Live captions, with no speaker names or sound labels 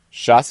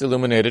Shas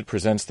Illuminated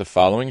presents the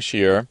following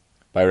shiur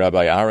by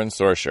Rabbi Aharon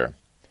Sorscher.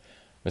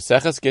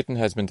 Maseches Gittin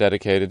has been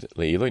dedicated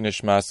Le'ilui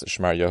Nishmas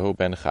Shmar Yehu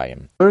ben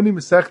Chaim. Learning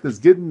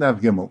Maseches Gittin Daf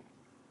Gimel.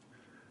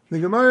 The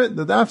Gemara,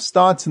 the Daf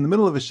starts in the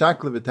middle of a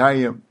Shakla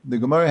V'Tayim. The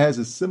Gemara has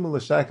a similar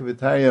Shakla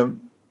V'Tayim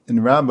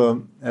in Rabbi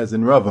as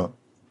in Rava.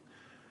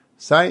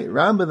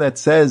 Rabbi that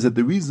says that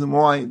the reason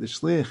why the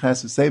Shliach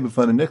has to say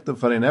b'fan nichtam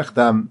fan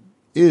nechtam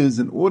is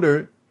in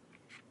order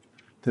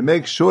to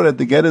make sure that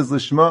the get is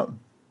lishma.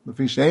 If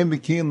Yishaim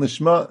b'kiyin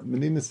lishma,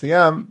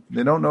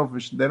 they don't know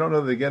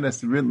if the get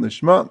has written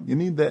lishma. You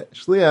need the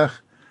shliach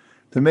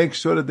to make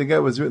sure that the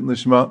get was written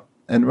lishma.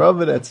 And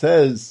Rabbi that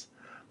says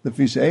the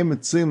Yishaim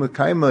etzim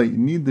l'kaima, you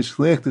need the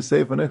shliach to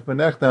say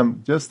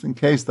fanechtam just in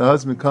case the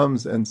husband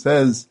comes and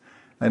says,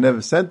 "I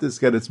never sent this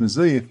get." It's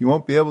mezuyah. If you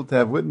won't be able to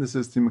have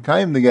witnesses to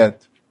mekayim the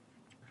get,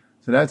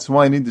 so that's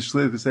why you need the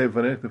shliach to say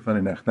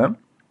fanechtam.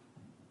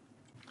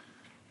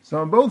 So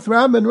on both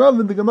Rabbi and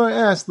Rabbi, the Gemara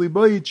asked,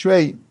 "Liboyi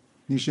trei."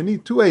 You should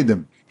need two edim.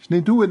 You should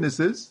need two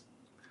witnesses.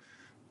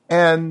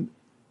 And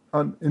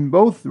in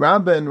both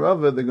Rabbi and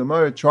Rava, the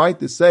Gemara tried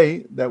to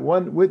say that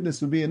one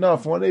witness would be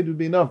enough, one eid would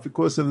be enough,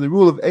 because of the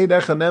rule of eid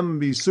Acharonim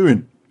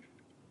b'Yisurin.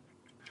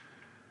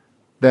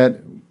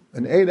 That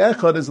an eid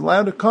echad is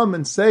allowed to come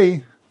and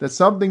say that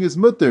something is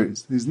mutter.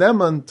 He's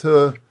neman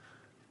to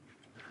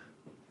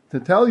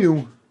tell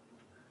you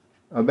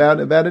about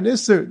an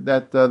isser,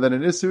 that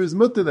an isser is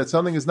mutter, that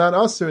something is not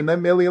asser, and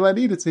then merely allowed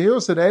to eat it. So here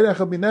also the eid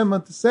echad be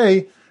neman to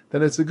say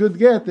that it's a good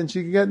get, and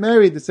she can get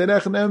married. It's eid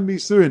Acharonim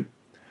b'Yisurin.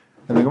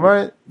 And the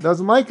Gemara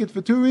doesn't like it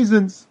for two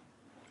reasons.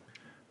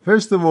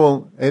 First of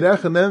all, eid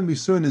Acharonim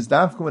b'Yisurin is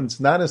dafka when it's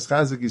not a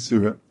chazik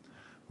yisura.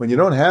 When you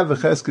don't have a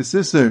cheskes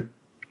isser,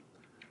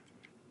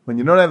 when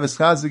you don't have a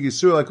chazik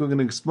yisura, like we're going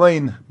to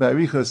explain by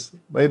Arichas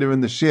later in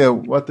the shir,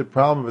 what the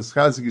problem of a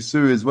chazik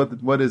yisura is,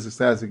 what is a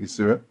chazik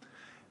yisura.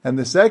 And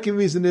the second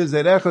reason is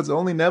that echad is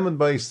only neman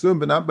by yisurim,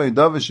 but not by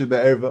davar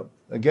shebe'erva.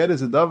 A get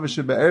is a davar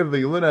shebe'erva.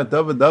 You learn at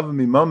davar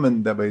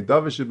mimamen that by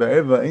davar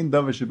shebe'erva, ain't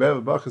davar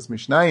shebe'erva bachas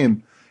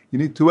mishnayim. You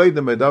need to aid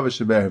them by davar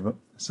shebe'erva.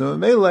 So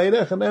meila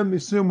echad and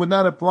yisurim would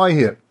not apply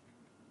here.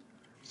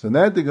 So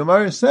that the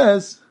Gemara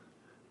says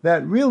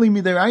that really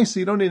midaraisa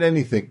you don't need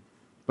anything.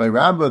 By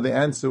Rabbi the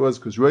answer was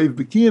because roiv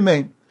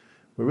b'kiyim.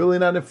 We're really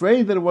not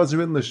afraid that it wasn't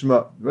written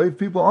l'shma. Roiv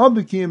people are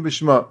b'kiyim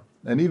b'shma,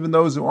 and even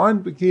those who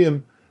aren't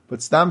b'kiyim.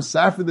 But Stam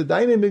Safra, the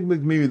dynamic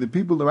Migmiri, the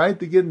people that write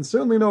the Gittin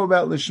certainly know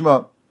about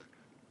Lishma.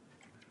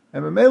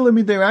 And Mamela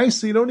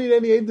Midaraisa, you don't need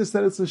any Edus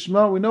that it's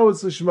Lishma, we know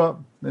it's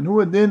Lishma. And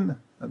who adin,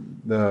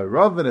 the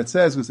Rava that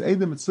says, was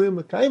Edim Etzlim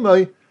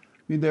L'kaimai,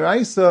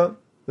 Midaraisa,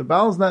 the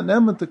Baal's not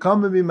neman to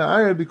come and be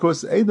Ma'ayr,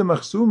 because Edim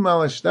Achsum Mal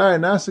Ashtar,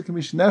 Nasa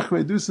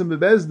Kamishnecha, Edusim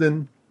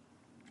Bebezdin,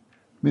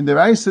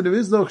 Midaraisa, there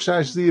is no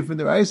Chash Ziyaf,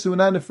 Midaraisa, we're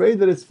not afraid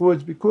that it's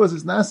forged, because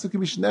it's Nasa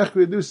Kamishnecha,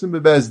 Edusim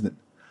Bebezdin.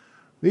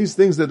 These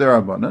things that there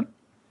are Banan.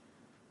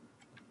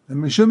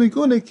 And Mishum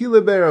Igune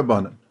Kila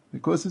Be'Rabbanan.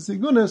 Because it's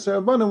Igune,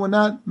 so Rabbanan were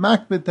not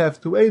makbet to have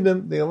two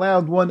eidim. They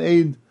allowed one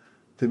aid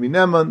to be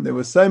neman. There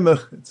was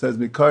Saimach. It says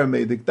Mikar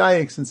Meidik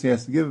Dayik, since he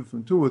has to give it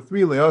from 2 or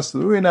 3, Le'as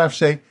L'Urin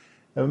Avshei.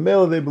 And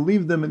Mela, they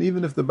believed him, and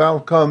even if the Baal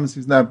comes,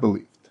 he's not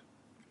believed.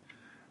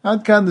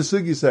 Ad Kan the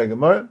Sugi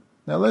Sagamar.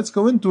 Now let's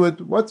go into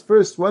it. What's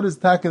first? What is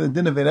Taka the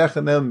din of Eid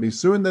Acharonim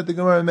b'Yisurin that the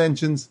Gemara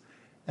mentions?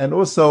 And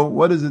also,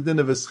 what is the din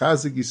of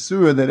Eschazik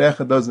Yisura that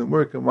Echad doesn't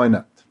work, and why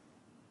not?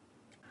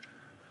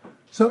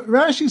 So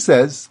Rashi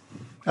says,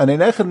 "An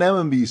echad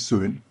neman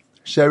b'Yisurin,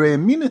 sharei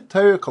minit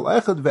Torah kol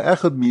echad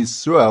ve'echad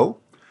miYisrael,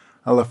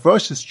 al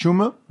afroshes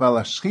truma,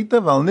 v'al hashchita,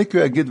 v'al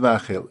nikra agid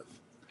v'achelev."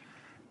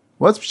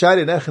 What's pshat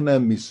in echad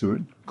neman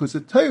b'Yisurin? Because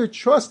the Torah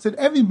trusted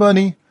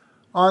everybody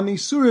on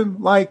Yisurim,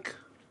 like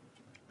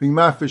being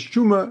mafresh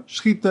truma,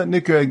 shchita,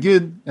 nikra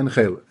agid, and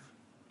chelev.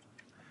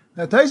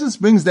 Now Taisus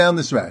brings down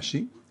this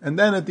Rashi, and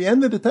then at the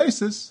end of the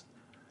Taisus,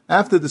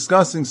 after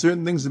discussing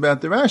certain things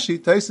about the Rashi,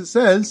 Taisus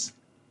says,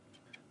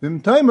 how do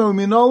we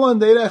know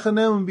that echad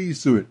neman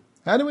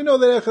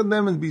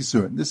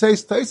b'Yisurin? This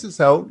says Taisus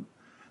held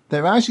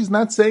that Rashi is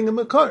not saying a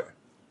makar.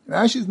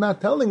 Rashi is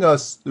not telling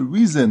us the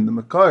reason, the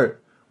makar.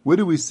 Where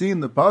do we see in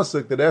the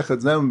pasuk that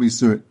echad neman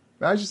b'Yisurin?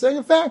 Rashi is saying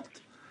a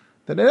fact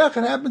that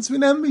echad happens to be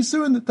neman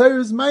b'Yisurin. The Torah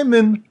is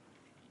maimin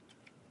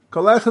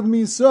kol echad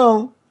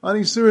miYisrael on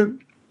Yisurim.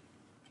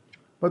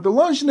 But the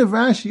logic of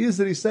Rashi is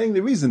that he's saying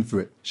the reason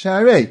for it.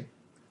 Sharei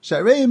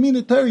mean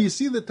the Torah. You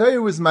see, the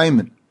Torah was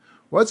maimin.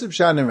 What's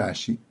Pshat in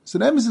Rashi? So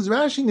then Mrs.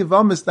 Rashi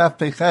Nivamis Daf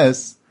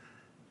Peches,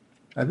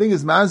 I think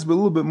is Mazb a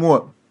little bit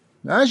more.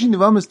 Rashi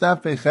Nivamis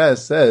Daf Peches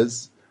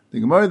says, the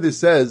Gemara this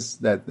says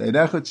that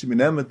Eidechot should be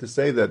neman to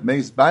say that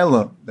Meis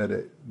Baila, that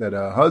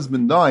a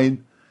husband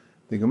died.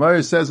 The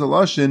Gemara says a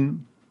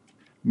Lashon,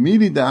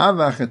 Midi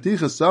Da'ava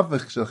Chaticha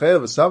Safach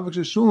Shalchev Safach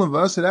Shulam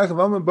V'asir Echav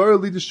Amar Bar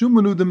Li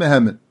D'Shumanu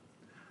D'Mehemet.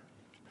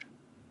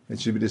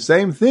 It should be the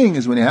same thing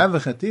as when you have a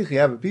Chatich, you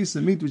have a piece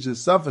of meat which is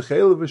Safach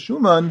Chelev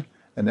V'Shuman,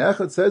 and the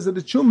Echad says that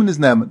the Shuman is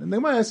Neman. And the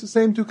Gemara has the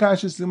same two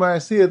kashas. The Gemara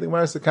see it. The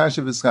Gemara has the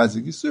kasha of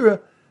Eschazik Yisura,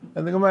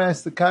 and the Gemara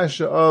has the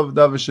kasha of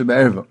Davar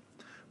Shebe'erva.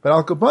 But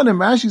Al Kapanim,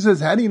 Rashi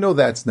says, how do you know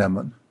that's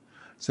Neman?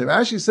 So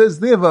Rashi says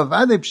there,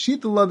 "Vavade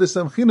pshita la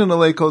desamchinan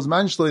aleikos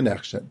man shloi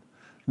nechshen."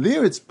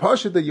 There it's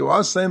pasha that you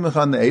are seimach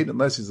on the eid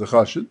unless he's a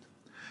chashid.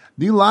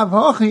 Di lav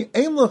hachi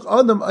eimlach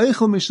adam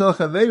eichel mishal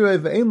chaveirei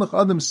ve'eimlach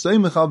adam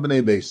seimach al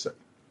b'nei beisa.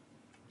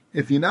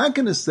 If you're not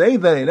going to say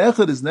that in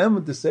echad is never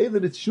to say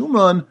that it's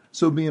shuman,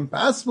 so it'll be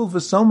impossible for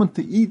someone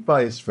to eat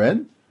by his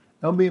friend.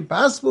 It'll be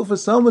impossible for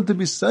someone to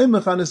be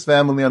seimach on his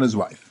family, on his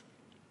wife.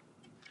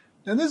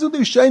 And this is what the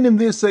Rishonim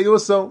there say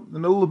also,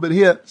 in a little bit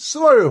here,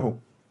 svarahu.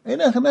 Ein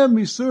echanem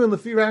misur and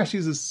lefi Rashi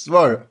is a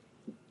svara.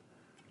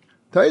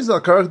 Taiz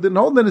al-Karach didn't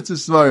hold that it's a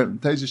svara.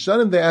 Taiz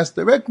Rishonim, they asked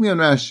directly on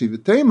Rashi, the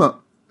tema.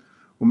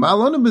 So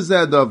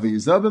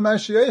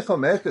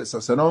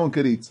no one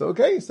could eat. So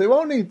okay, so he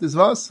won't eat this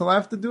vas. He'll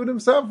have to do it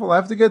himself. He'll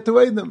have to get to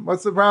aid them.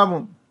 What's the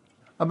problem?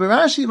 Aber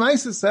Rashi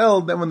Maisis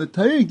held that when the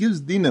Torah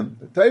gives dinim,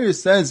 the Torah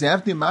says you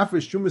have to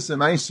mafresh shumas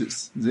and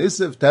maisus. It's an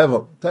issa of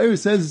tevel. The Torah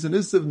says it's an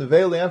issa of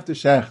neveli after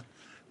shech.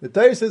 The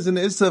Torah says an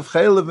issa of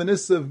chaylev, an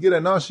issa of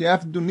giranosh, you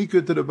have to do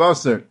nikr to the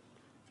basar.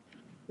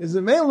 Is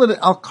a mail that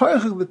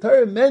al-karach, the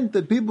Torah meant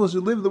that people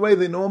should live the way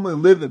they normally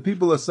live, that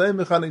people are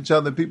seimich on each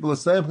other, people are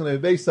seimich on their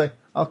beisai.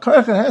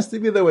 Al-karach, it has to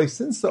be that way,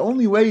 since the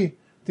only way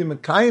to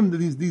mekayim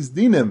these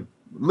dinim,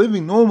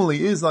 living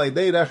normally, is like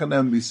day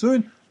rechanem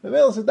bisurin, the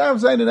mail said, dav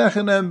zayin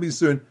rechanem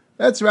bisurin.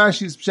 That's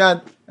Rashi's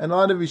pshat, and a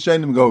lot of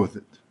Rishonim go with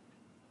it.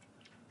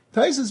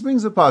 Taisus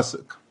brings a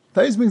pasuk.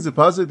 Taisus brings a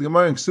pasuk, the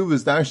Gemara in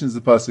Ksuvas darshans the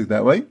pasuk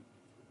that way,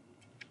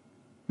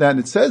 that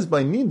it says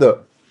by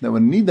Nida, that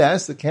when Nida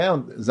has to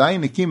count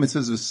Zayin Akim, it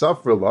says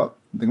v'safra la.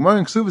 The Gemara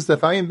in Ksuvas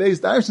Tafayim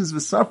based darshans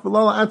v'safra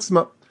la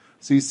atzma.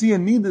 So you see a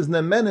Nida's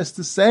nemenis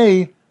to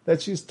say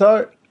that she's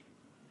tar.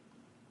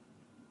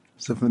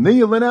 So from there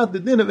you learn out the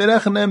din of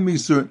Erechanem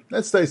Misur.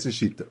 That's Taisus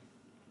Shita.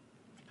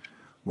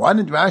 Why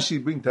did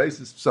Rashi bring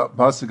Taisus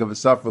pasuk of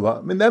v'safra la?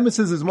 I mean, the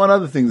emphasis is one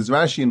other thing. There's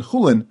Rashi in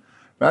Chulin.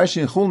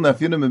 Rashi in Chulin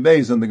Afyinim and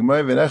Beis on the Gemara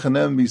of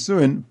Erechanem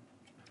Misurin.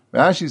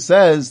 Rashi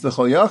says the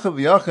Chol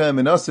Yachav Yachem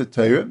in Aset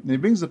Torah, and he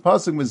brings the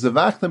pasuk with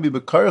Zavachtam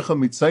B'Karcha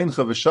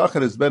Mitzayincha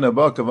V'Shachar Es Ben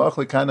Abak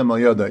Avachle Kanam Al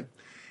Yadai.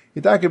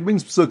 He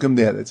brings psukim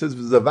there. It says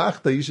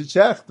Zavachta you should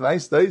shecht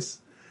weiss das,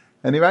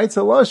 and he writes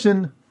a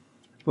lashon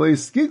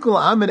V'Yiskikul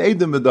Amin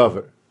Edom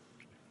B'Davar.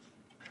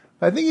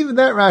 I think even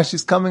that Rashi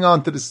is coming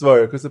on to the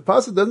svara because the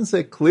pasuk doesn't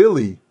say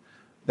clearly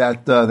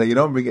that you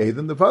don't bring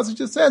Edom. The pasuk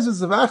just says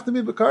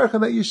Zavachtam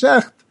B'Karcha that you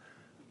shecht.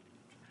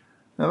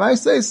 Now, I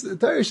say the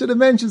Torah should have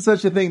mentioned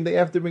such a thing. They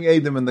have to bring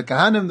Edom and the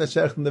Kahanim, the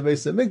Shech and the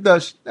Beis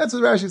Hamikdash. That's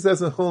what Rashi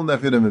says in Chul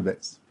Nefidim and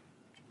Beis.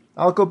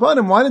 Al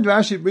Kopanim, why did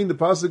Rashi bring the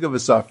pasuk of a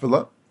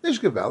Safrila?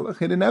 Nishkavelach.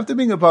 He didn't have to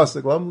bring a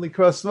pasuk. Lamli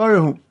Kras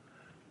Svarahu.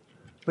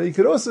 But you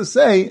could also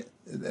say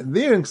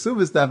there in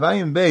Ksuvas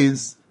Tavayim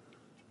Beis,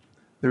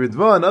 the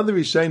Ritva and other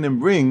Rishonim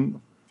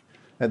bring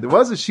that there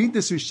was a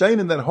Shittas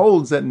Rishonim that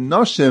holds that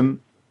Noshim.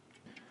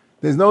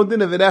 There's no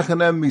din of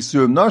Erechanem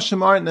Misurim.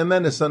 Noshim aren't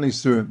nemenes on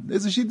Isurim.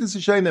 There's a Shittas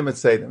Rishonim at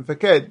Seder.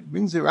 Faket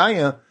brings a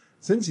raya,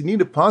 since you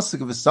need a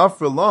pasuk of a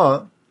Safra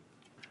law,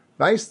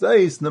 Vice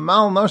days,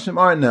 Namal Noshim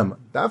aren't nemen.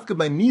 Dafka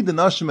by need the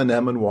Noshim and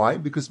nemen. Why?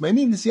 Because by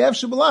need is Yev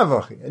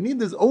Shabbalavachi. And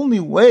need is only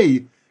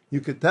way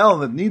you could tell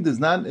that need is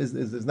not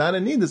a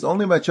need, is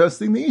only by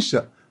trusting the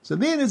Isha. So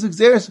then is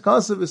Xeris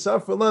because of a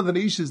Safra law that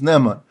the Isha is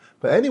nemen.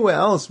 But anywhere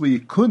else where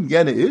you could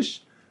get a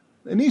Ish,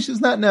 an Isha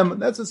is not nemen.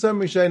 That's what some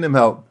Rishonim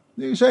held.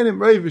 The Rishonim,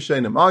 brave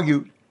Rishonim,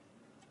 argue.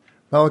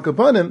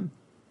 Palakapanim,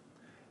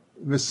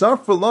 the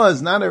Sarfa law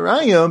is not a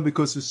raya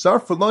because the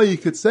Sarfa law you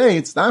could say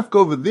it's not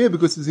over there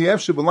because it's the Yev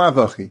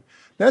Shabbalavachi.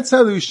 That's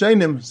how the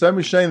Rishonim, some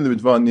Rishonim, the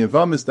Ritvan, the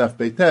Yavamis, Daf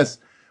Beites,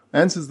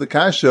 answers the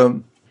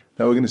kasha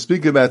that we're going to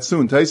speak about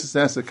soon. Taisus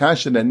asks the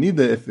kasha that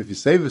neither, if you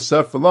say the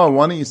Sarfa law,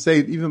 why don't you say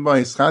it even by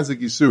his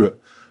Chazik Yisura?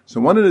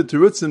 So one of the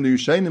Terutzim the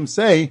Rishonim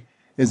say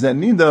is that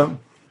neither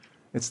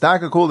it's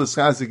taka called a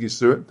Chazik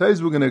Yisura.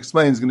 Taisus we're going to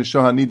explain is going to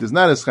show how neither is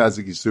not a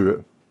Chazik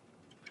Yisura.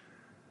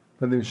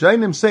 But the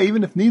Rishonim say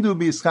even if neither would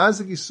be a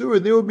Chazik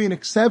Yisura, there would be an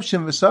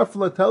exception.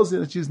 V'sarfala tells you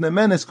that she's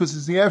nemenes because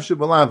it's the Yev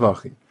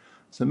Shabbalavachi.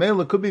 So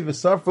Mela could be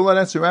V'sarfala.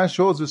 That's a Rashi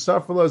holds.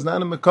 V'sarfala is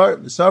not a Makar.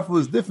 V'sarfala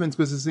is different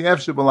because it's the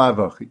Yev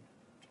Shabbalavachi.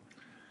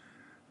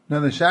 Now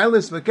the Shaila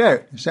is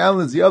Vakar. The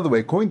Shaila is the other way.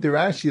 According to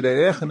Rashi,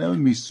 that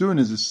Echanem Misurin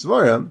is a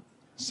Svara.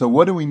 So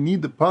what do we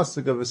need the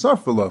pasuk of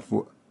V'sarfala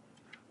for?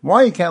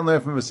 Why you can't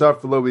learn from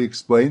V'sarfala, we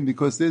explained,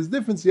 because there's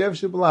difference Yev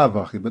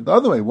Shabbalavachi. But the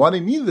other way, what do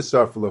you need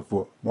V'sarfala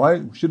for?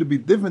 Why should it be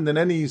different than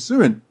any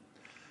Yisurin?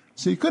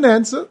 So you could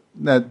answer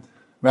that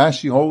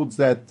Rashi holds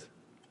that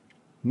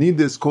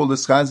Nida is called a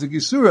Chazik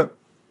Yisura,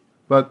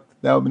 but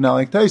that would be not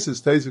like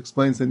Taisus. Taisus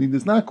explains that Nida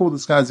is not called a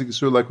Chazik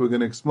Yisura like we're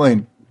going to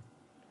explain.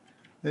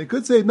 And you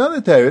could say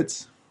another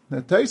teretz,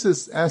 that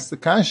Taisus asked the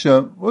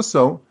Kasha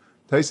also,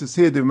 Taisus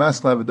here, the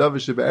Maskla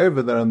V'Davish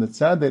Be'erva, that on the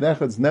Tzad Deit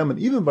Echad's Neman,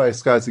 even by a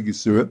Chazik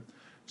Yisura,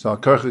 so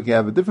Al-Karcha can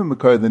have a different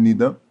Makar than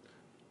Nida.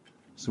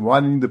 So why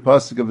do you need the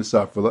pasuk of a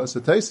Safrala?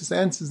 So Taisus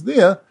answers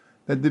there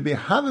that there be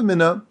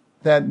Havamina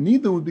that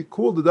Nida would be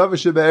called the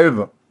Davish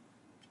Be'erva.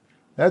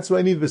 That's why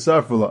I need the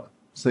Safrala.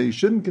 So you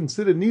shouldn't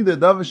consider Nida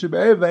Davish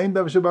Be'erva and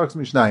Davish B'Aks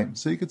Mishnayim.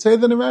 So you could say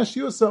that in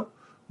Rashi also.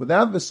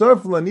 Without the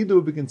Sarful Anida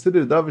would be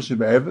considered Davar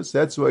Shebe'erva, so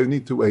that's why you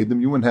need to aid them.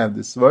 You wouldn't have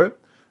this Svar,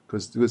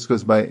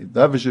 because by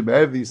Davar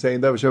Shebe'erva you say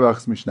Davar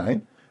Shebachas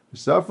Mishnayim. The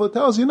Sarful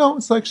tells you, no,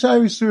 it's like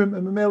Shari Surim,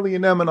 and Memeli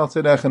Yinem, and Al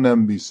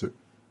Tzedechanam Bisur.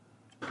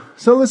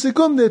 So let's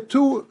assume there are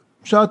two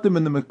Shatim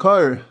in the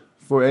Makar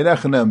for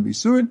Eidechanam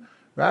Bisur.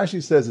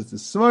 Rashi says it's a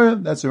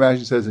Svara, that's what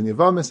Rashi says in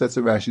Yavamis, that's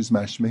what Rashi's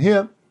mashma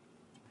here.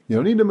 You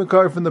don't need a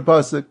Makar from the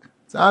Pasuk.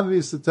 It's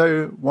obvious the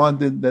Torah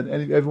wanted that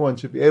everyone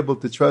should be able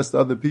to trust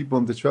other people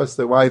and to trust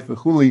their wife,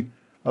 Chuli,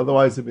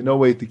 otherwise there'd be no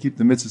way to keep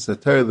the mitzvahs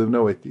at Torah, there'd be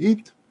no way to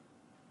eat.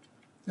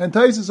 And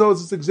Taisus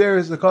holds it's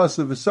Xeris, the cost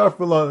of a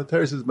Safrala, the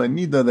Torah says by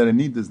Nida, that a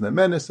Nida is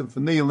Nemenis, and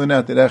from there you learn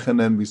out that Echan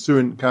and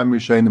Bisurin, Kam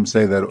Rishonim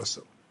say that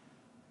also.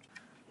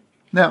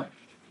 Now,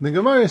 the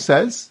Gemara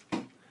says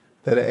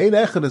that an Eid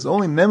Echad is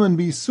only Nemen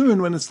Bisurin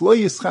when it's Lo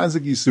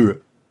Yischazik Yisura.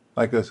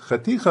 Like a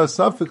Chaticha,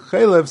 Safik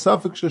Chelev,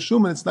 Safik Shashum,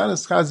 and it's not a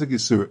Schazik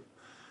Yisura.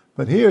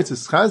 But here it's a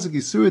Schazik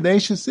Yisura,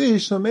 Deishas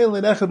Ish, so Meil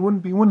Eid Echad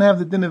wouldn't have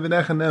the din of an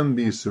Echad Nemen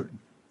Bisurin.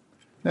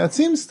 Now it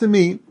seems to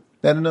me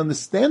that in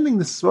understanding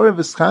the Svar of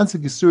a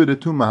Schazik Yisura, there are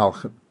two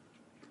Mahalchim.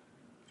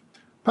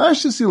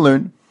 Parshas you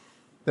learn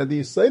that the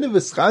Yisrael of a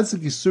Schazik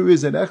Yisura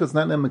is that Echad is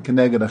not Nemen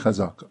Keneged a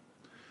Chazaka.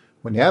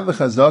 When you have a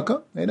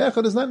Chazaka, Eid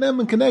Echad is not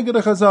Nemen Keneged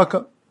a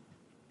Chazaka.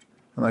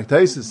 And like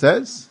Taisa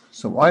says,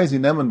 so why is he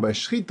Nemen by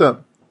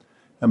Shchita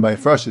and by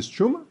Frash's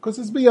Truma? Because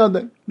it's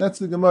Biyadeh. That's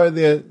the Gemara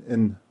there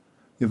in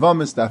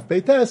Yevamis Daf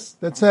Beites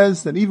that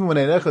says that even when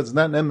Eid Echad is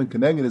not Nemen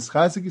Keneged, it's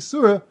Chazik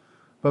Yisura,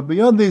 but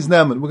Biyadeh is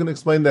Nemen. We're going to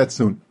explain that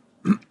soon.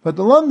 But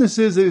the lumdus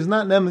is that it's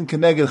not Nemen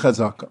Keneged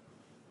Chazaka.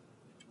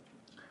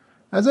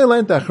 As I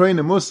learned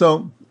Acharonim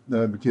Muso,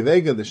 the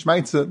Kivega, the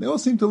Shmaitza, they all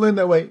seem to learn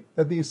that way,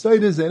 that the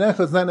Yisrael is Eid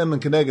Echad is not Nemen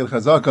Keneged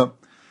Chazaka.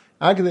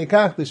 Agdei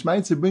Kach, the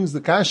Shmaitza brings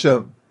the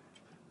Kasha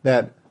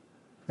that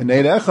an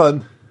Eid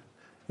Echad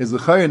is the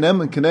Chayyar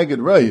Nemen Keneged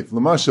Raiv.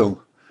 L'mashal,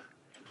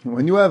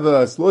 when you have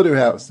a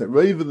slaughterhouse that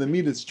Raiv of the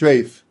meat is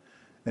treif,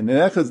 and an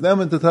Echad is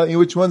Nemen to tell you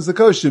which one's the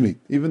kosher meat,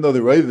 even though the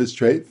Raiv is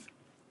treif.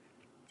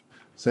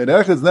 So Eid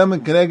Echad is Nemen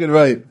Keneged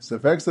Raiv. So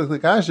for example, the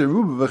Kasha,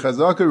 Ruba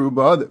v'Chazaka,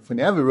 Ruba Adif. When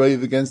you have a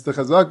Raiv against the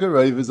Chazaka,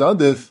 Raiv is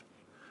Adif.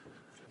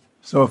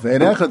 So if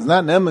Eid Echad is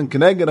not Nemen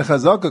Keneged a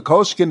Chazaka,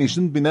 Kolshkin, he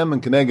shouldn't be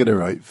Nemen Keneged a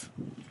Raiv.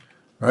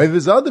 Raiv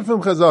is Adif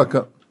from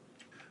Chazaka.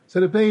 So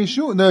the Pnei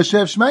Yeshua, the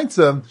Chef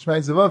Shmaitza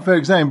Vav, for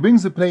example,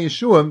 brings the Pnei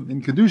Yeshua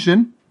in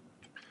Kedushin,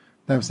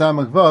 Tav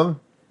Samach Vav,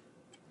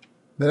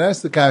 that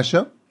asks the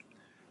Kasha,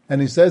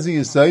 and he says he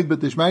is Said, but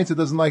the Shmaitza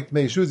doesn't like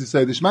Pnei Yeshua's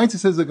Said. The Shmaitza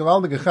says the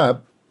Gaval de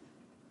Gechab,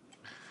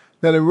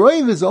 that a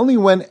Roiv is only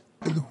when,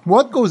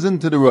 what goes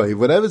into the Roiv?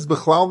 Whatever's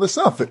Bechlal the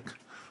Suffolk.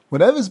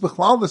 Whatever's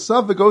Bechlal the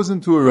Suffolk goes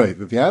into a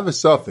Roiv. If you have a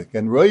Suffolk,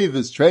 and Roiv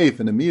is treif,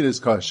 and the meat is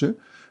kosher,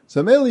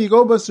 so mainly you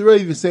go bust the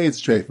Roiv, you say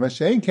it's treif.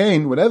 Mashain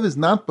Kain, whatever's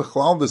not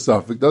Bechlal the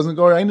Suffolk doesn't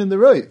go right in the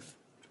Roiv.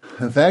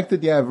 The fact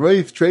that you have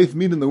Roiv, treif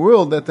meat in the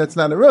world, that's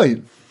not a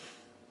Roiv.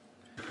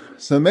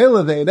 So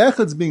mainly the Eid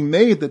Echad's being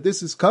made that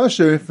this is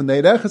kosher, from the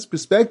Eid Echad's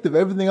perspective,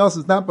 everything else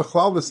is not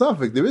Bechlal the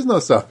Suffolk. There is no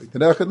Suffolk.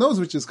 The Eid Echad knows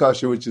which is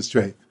kosher, which is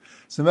treif.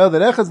 So now the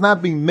Echad's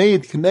not being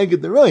made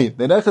connected the Roiv.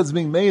 The Echad's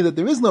being made that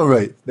there is no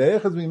Roiv. The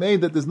Echad's being made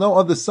that there's no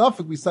other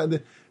Suffolk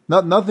beside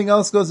nothing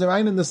else goes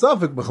around in the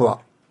Suffolk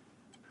B'chlal.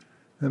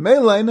 The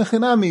Meila in the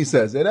Chinami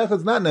says, the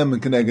Echad's not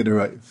Nemen connected the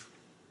Roiv.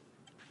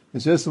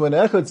 It's just when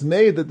Echad's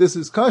made that this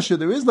is kosher,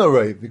 there is no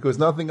Roiv, because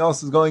nothing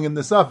else is going in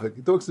the Suffolk.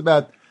 He talks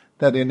about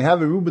that in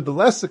have a Ruba the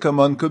lesser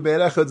command could be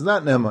Echad's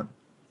not Neman.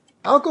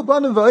 Al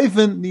Kopanim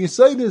V'Oifen, the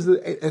Yisayid is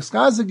that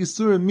Eskazik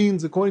Yisura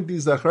means, according to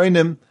these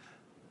Acharonim,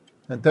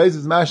 and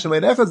Taisus Mashal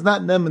Eid Echad is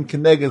not Nemen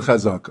Keneged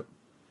Chazaka.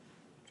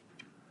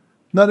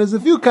 Now there's a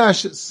few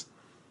kashas.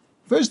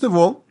 First of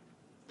all,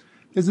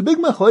 there's a big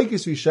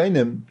machlekes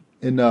Rishonim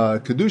in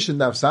Kedushin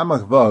Daf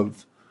Samach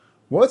Vav.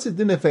 What's it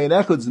din if Eid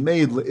Echad's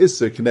made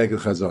le'isser Keneged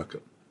Chazaka?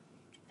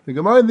 The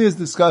Gemara there is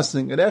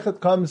discussing, Eid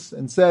Echad comes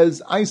and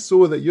says, I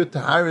saw that your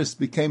Taharis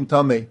became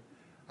Tameh.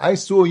 I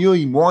saw your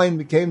wine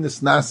became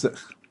this Nasach.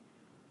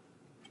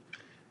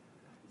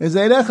 Is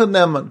Eid Echad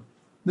Neman?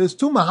 There's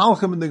two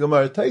mahalchim in the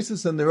Gemara,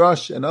 Taisus and the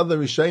Rosh and other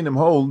Rishonim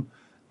hold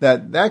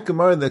that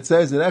Gemara that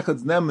says that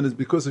Echad's Neman is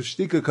because of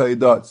Shtika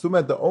Kaidah. It's talking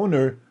about the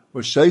owner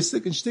was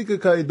Shaisik and Shtika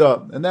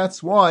Kaidah. And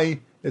that's why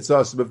it's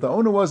awesome. If the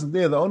owner wasn't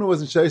there, the owner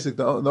wasn't Shaisik,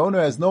 the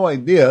owner has no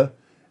idea,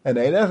 and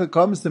Eid Echad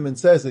comes to him and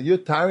says that your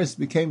Taris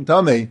became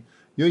Tameh,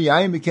 your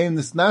Yain became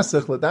this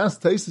Nasach, that's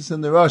Taisus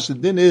and the Rosh. The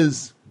din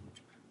is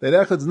that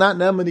Echad's not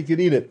Neman, he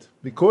could eat it.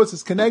 Because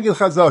it's Keneged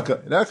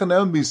Chazaka. Echad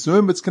Neman be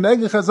Surim, but it's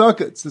Keneged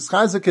Chazaka. It's this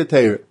Chazaka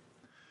Teir.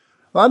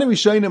 A lot of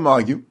Rishonim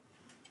argue.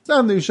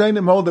 Some of the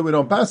Rishonim hold that we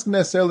don't pass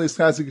necessarily as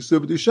Chazik Yisur,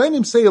 but the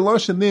Rishonim say a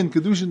Lashon Din,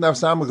 Kedushin Daf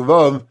Samach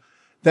Vav,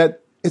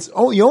 that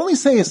you only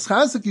say it's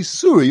Chazik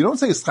Yisur, you don't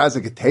say it's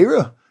Chazik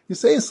Teira. You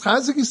say it's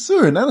Chazik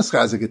Yisur, not it's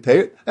Chazik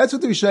Teira. That's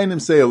what the Rishonim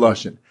say a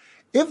Lashon.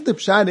 If the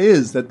pshat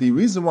is that the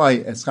reason why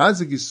it's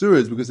Chazik Yisur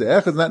is because the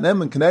Echad is not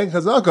Neman Keneged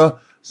Chazaka,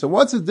 so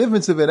what's the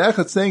difference if an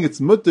Echad saying it's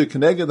Mutter,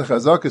 Keneged the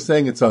Chazaka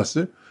saying it's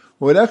Asur,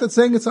 or an Echad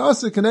saying it's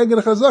Asur, Keneged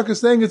the Chazaka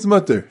saying it's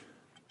Mutter?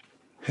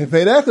 If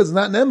Eid Echad is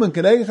not Neman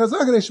Keneged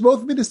Chazaka, they should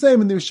both be the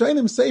same. And the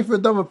Rishonim say for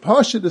Davar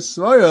Pasha the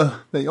Svara,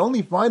 they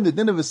only find the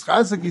din of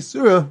Eschazak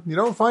Yisura, you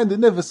don't find the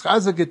din of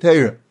Eschazak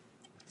Etera.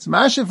 It's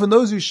Masha for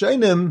those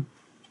Rishonim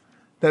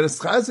that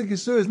Eschazak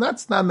Yisura is not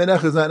Stam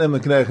Menech is not Neman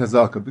Keneged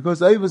Chazaka.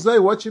 Because I was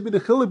like, what should be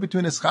the chiluk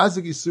between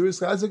Eschazak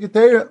Yisura and Eschazak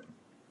Etera?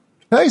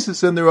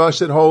 Taisus in the Rosh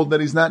should hold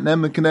that he's not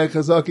Neman Keneged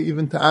Chazaka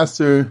even to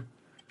Aser.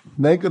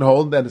 They could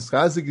hold that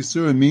Eschazak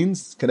Yisura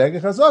means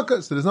Keneged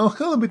Chazaka. So there's no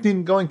chiluk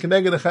between going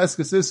Keneged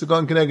Cheskes Is or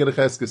going Keneged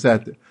Cheskes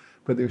Eter.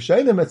 But the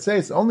Rishonim that say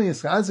it's only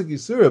Eschazak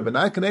Yisura, but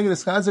not Keneged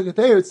Eschazak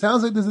Eter, it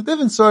sounds like there's a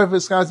different story for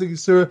Eschazak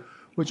Yisura,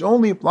 which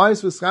only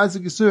applies for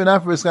Eschazak Yisura,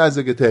 not for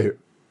Eschazak Eter.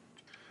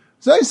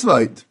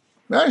 Zaysvait.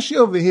 Rashi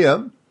over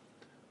here,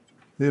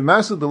 the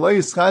Master delay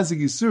Eschazak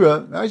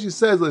Yisura, Rashi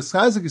says,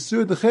 Eschazak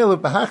Yisura Dechel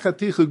of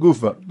Bahachaticha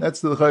Gufa. That's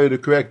the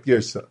correct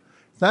Gersa.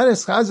 It's not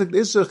Eschazak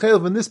Yisura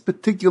Chelev in this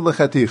particular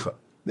Chaticha.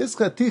 This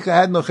Chaticha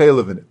had no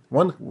Chelev in it.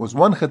 One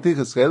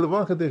Chaticha Chelev,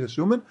 one Chaticha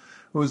Shuman.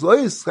 It was Lo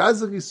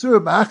Eschazak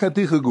Yisura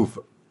Bahachaticha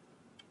Gufa.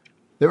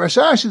 The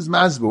Rashash is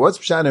Mazba. What's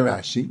Pshat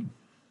Rashi?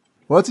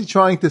 What's he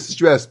trying to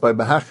stress by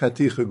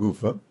Bahachaticha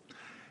Gufa?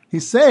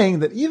 He's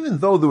saying that even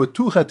though there were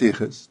two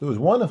chatichas, there was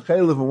one of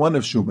Chelev and one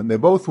of Shuman, they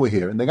both were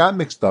here, and they got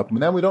mixed up, and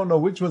now we don't know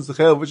which one's the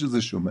Chelev, which is the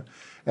Shuman.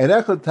 And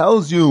Echad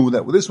tells you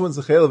that this one's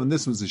the Chelev and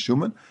this one's the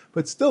Shuman,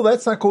 but still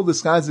that's not called the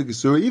Eschazak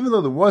Yisura, even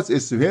though there was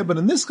Isser here, but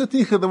in this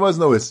chaticha there was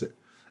no Isser.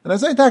 And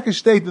as I take a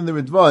state in the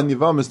Ritva, and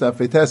Yavamas, that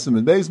Feitesim,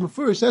 and Beis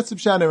Mefurish, that's the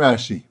Pshat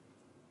Rashi.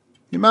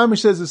 Imam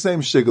says the same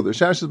shigel. The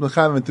Shash is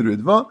Mechav into the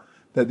Ritva,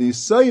 that the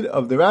side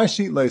of the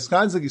Rashi, La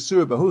Eschazak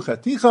Yisura Bahu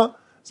Chaticha,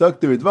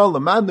 Zok the Ritva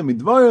Lamad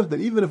Midvarav, that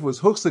even if it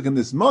was Huchsak in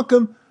this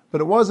Makam,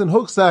 but it wasn't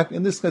Huchsak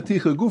in this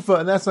Chaticha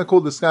Gufa, and that's not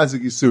called the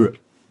Eschazak Yisura.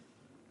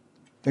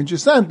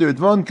 Interesting, the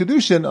Ritva in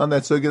Kedushin, on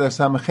that Sogit of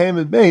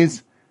Samachem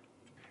Beis,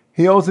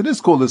 he also is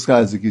called the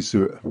Eschazak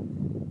Yisura.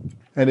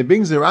 And it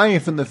brings a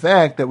raya from the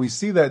fact that we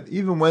see that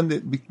even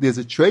when there's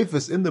a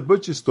treifus in the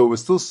butcher store, we're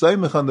still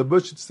seimach on the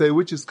butcher to say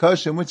which is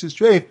kosher and which is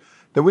treif,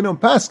 that we don't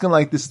paskin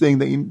like this thing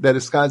that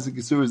Eschazak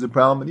Yisura is a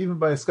problem, and even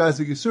by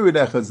Eschazak Yisura it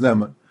echad's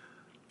neman.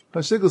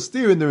 Hashikl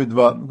steer in the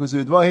Ritva, because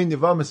the Ritva in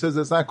Yavama says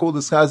that's not called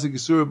Eschazak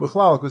Yisura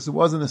B'chlal, because it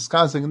wasn't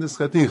Eschazak in this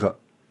Chaticha.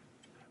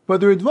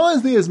 But the Ritva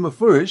is there as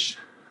Mefurish,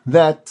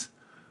 that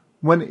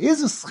when it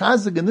is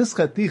Eschazak in this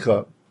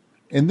Chaticha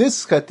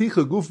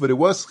Guf, but it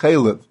was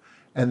Chelev,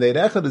 and the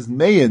Echad is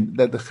made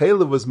that the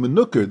Chelev was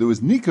Menuker, there was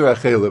Nikar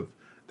HaChelev,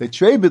 they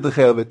traded the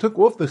Chelev, they took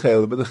off the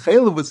Chelev, but the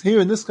Chelev was here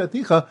in this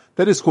Chaticha,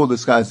 that is called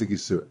Eschazak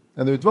Yisura.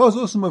 And the Ritva is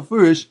also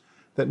Mefurish,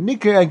 that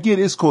Nikar Agid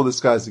is called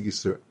Eschazak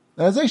Yisura.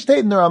 As I state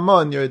in the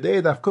Ramah, in your day,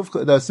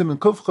 the Simon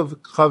Kuf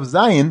Chav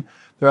Zayin,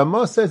 the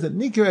Ramah says that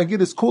Nikir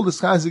Agid is called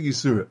Eschazak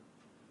Yisura.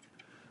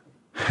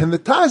 And the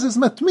Taz is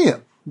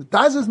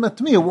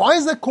Matmiyah. Why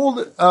is that called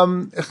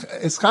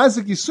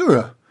Eschazak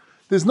Yisura?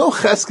 There's no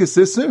Cheskes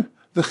Isser.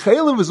 The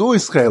Chelev is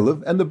always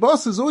Chelev, and the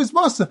Basa is always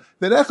Basa.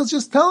 The Echad is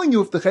just telling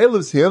you if the Chelev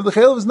is here, if the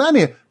Chelev is not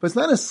here. But it's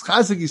not a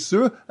Eschazak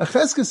Yisura. A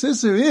Cheskes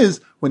Isser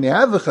is when you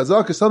have a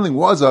Chazaka, something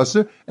was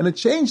Aser, and it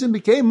changed and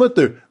became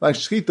Mutter. Like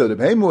Shchita, the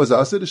Behema was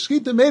Aser, the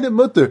Shchita made it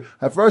Mutter.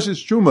 Hafrash's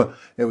Truma,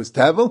 it was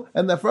Tavel,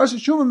 and the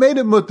Hafrash's Truma made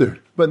it Mutter.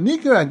 But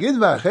Nikar Agid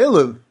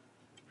V'Chelev,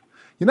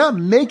 you're not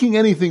making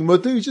anything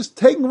Mutter, you're just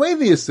taking away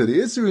the Isser. The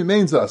Isser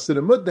remains Aser.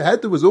 The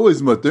Heter was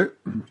always Mutter.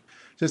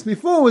 Just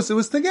before it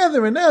was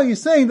together, and now you're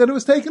saying that it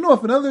was taken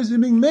off. In other words, you're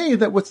being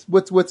made that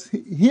what's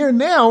here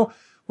now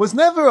was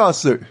never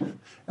Aser.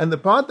 And the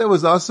part that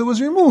was Aser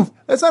was removed.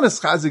 That's not a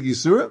Eschazak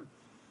Yisura.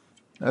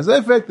 As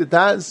a fact, the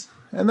Taz,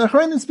 and the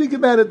Acharonim speak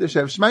about it, the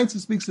Shev Shmaitzer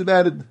speaks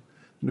about it,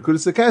 the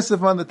Kudas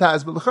HaKesef on the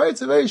Taz, but the Chayr,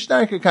 it's a very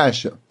stark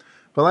Akasha.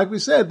 But like we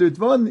said, the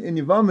Ritvan in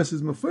Yavamas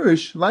is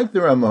Mefurish, like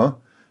the Ramah,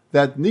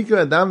 that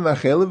Nikar Adam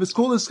V'Chelev is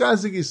called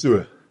Eschazak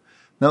Yisura.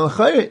 Now, the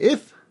Chayr,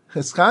 if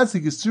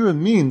Eschazak Yisura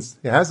means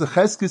it has a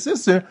Cheskes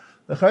Isser,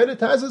 the Chayr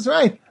Taz is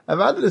right.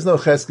 Avad there's no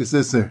Cheskes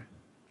Isser.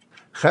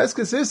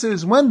 Cheskes Isser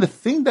is when the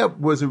thing that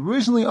was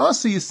originally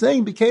Aser, you're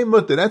saying became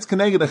Mutter. That's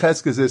Keneged a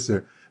Cheskes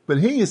Isser. But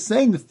here you're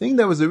saying the thing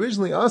that was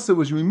originally Aser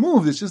was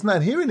removed. It's just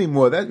not here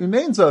anymore. That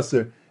remains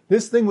Aser.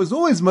 This thing was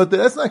always Mutter.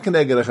 That's not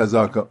Keneged a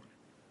Chazaka.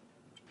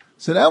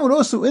 So that would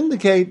also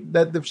indicate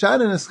that the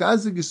Pshat in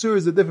Eschazak Yisura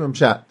is a different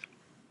Pshat.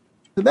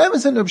 The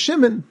Bemis and Reb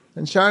Shimon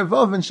and Shari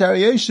Vav and Shari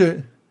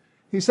Yesher,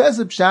 he says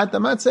a Pshat.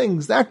 I'm not saying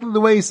exactly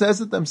the way he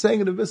says it. I'm saying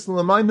it a Bissel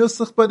Lamai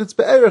Nusach, but it's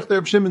Be'erech the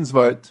Reb Shimon's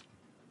Vart.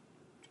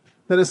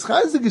 That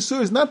Eschazak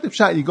Yisura is not the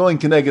Pshat you're going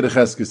Keneged a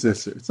Cheskes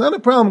Isser. It's not a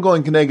problem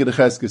going Keneged a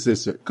Cheskes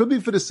Isser. It could be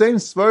for the same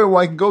Svar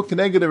why I can go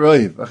Keneged a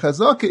Reiv. A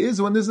Chazaka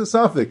is when there's a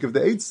Suffix. If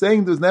the eight's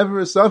saying there's never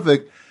a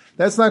Suffix,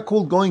 that's not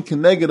called going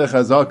Keneged a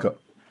Chazaka.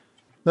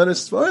 Now the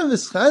Svar of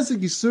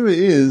Eschazak Yisura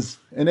is,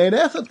 and Ein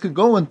Echad could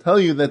go and tell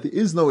you that there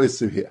is no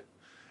Isser here.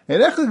 Ein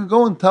Echad could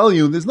go and tell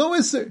you there's no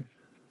Isser.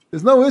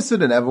 There's no Isser,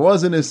 there never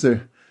was an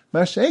Isser.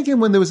 Mashenkin,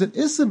 when there was an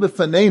Isser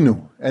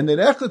b'fanenu, and the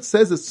Echad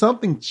says that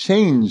something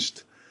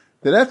changed,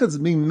 the Echad's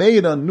being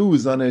made on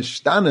news, on a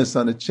shtanis,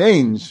 on a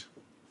change,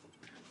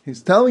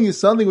 He's telling you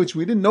something which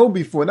we didn't know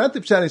before. Not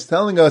the pshat, he's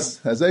telling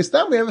us, as I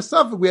stand, we have a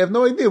suffix, we have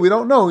no idea, we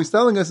don't know. He's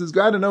telling us it's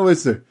got to know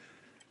Isser.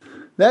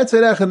 That's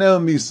Erecha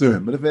Ne'em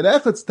Misurim. But if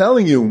Erech's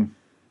telling you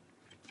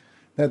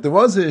that there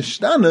was a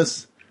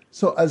Ishtanus,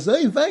 so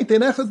Azay Vait,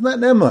 Erech's not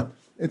Ne'eman.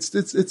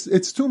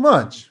 It's too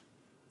much.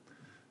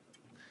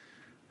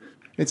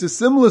 It's a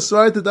similar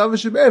story to Davar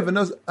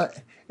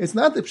Shebe'er. It's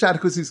not the pshat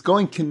because he's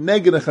going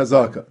Keneged a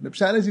Chazaka. The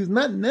pshat is he's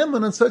not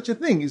Ne'eman on such a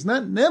thing. He's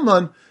not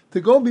Ne'eman to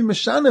go be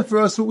Meshana for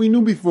us what we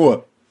knew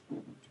before.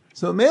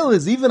 So Mele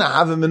is even a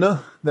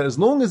Havamina that as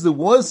long as there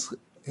was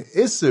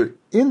Isser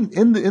in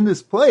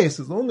this place,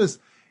 as long as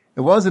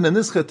it wasn't in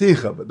this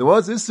Chaticha, but there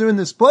was Isser in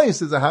this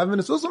place, as a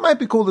Havamina, it also might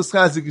be called a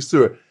Schazik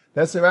Isur.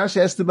 That's the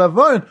Rashi has to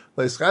Bavaran,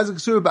 like Schazik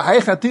Isur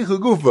b'hai Chaticha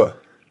Gufa.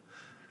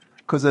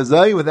 Because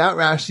without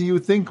Rashi, you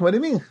would think, what do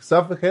you mean?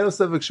 Safek Chayil,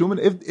 Safek Shuman.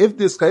 If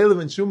there's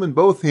Chayil and Shuman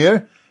both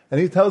here,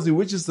 and he tells you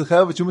which is the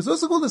Chayil and Shuman, it's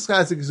also called the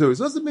Schazik Isur.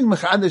 It's also being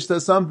Mechadish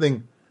does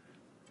something.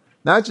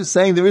 Not just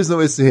saying there is no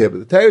Issa here, but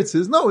the Torah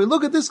says, no, we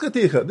look at this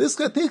Katicha. This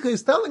Katicha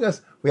is telling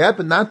us, we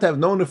happen not to have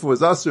known if it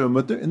was Asur or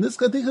Mutter, and this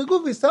Katicha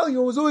Gufa is telling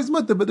you it was always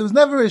Mutter, but there was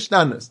never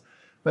Ishtanas.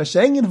 If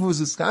it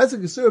was a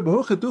Schazik Isur,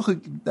 Behu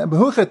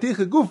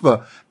Chaticha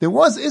Gufa, there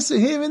was Issa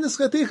here in this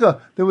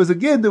Katicha. There was a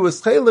Gid, there was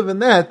Chaylev in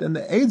that, and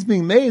the aids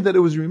being made that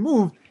it was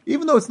removed,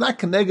 even though it's not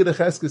Keneged a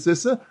Cheskes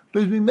Issa,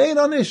 but it's being made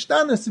on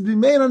Ishtanas, it's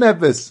being made on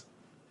Epis.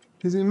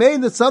 It's being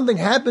made that something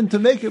happened to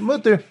make it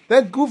Mutter,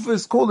 that Gufa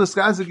is called a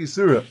Schazik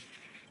Isura.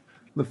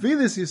 Lefi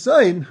this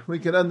Yisayin, we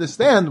can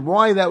understand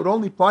why that would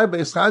only apply by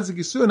Eschazik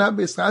Yisur, not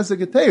by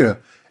Eschazik Etera.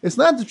 It's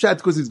not the chat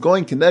because he's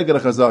going Keneged a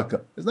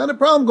Chazaka. It's not a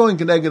problem going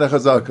Keneged a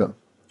Chazaka.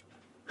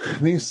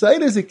 The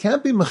Yisayin is it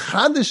can't be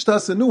Mechadish to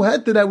us a new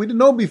heter that we didn't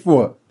know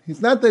before.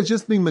 He's not that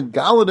just being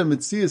Megalad and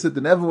Metzias that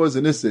there never was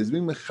an Issa. He's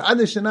being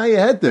Mechadish and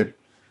Aya heter.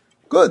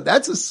 Good,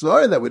 that's a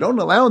story that we don't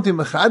allow him to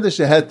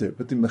Mechadish a heter,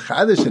 but to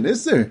Mechadish an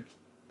Issa,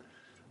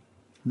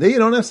 there you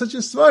don't have such a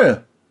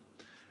svara.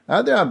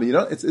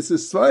 Adarabba, it's a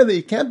story that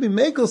you can't be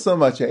makel so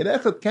much.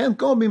 Echad can't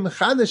go and be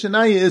mechadish and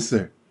aya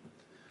iser.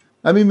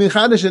 I mean,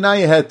 mechadish and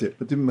aya heter.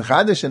 But to be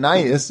mechadish and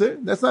aya iser,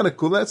 that's not a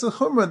kula, that's a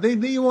chumrah. There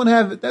you won't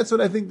have it. That's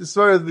what I think the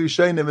story of the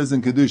Rishonim is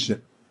in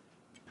Kedusha.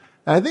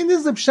 I think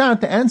this is a pshat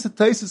to answer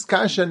Taisus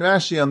Kasha and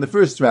Rashi on the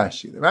first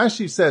Rashi. The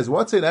Rashi says,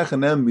 what's it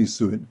Acharonim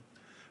bisuin?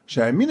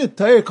 Sha'armin et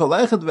Torah kol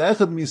echad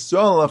ve'echad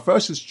misrael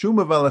al-afrashis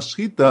shuma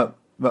v'al-ashchita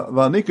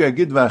v'al-nikra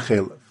gid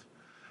v'achelev.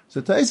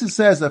 So Taisus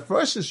says,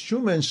 Afrashis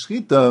Shuma and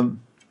Shchita,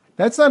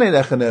 that's not an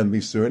Acharonim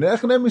Yisur. An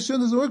Acharonim Yisur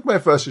doesn't work by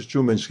Afrashis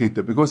Shuma and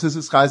Shchita, because this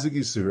is Chazik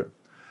Yisur.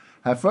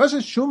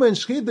 Afrashis Shuma and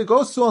Shchita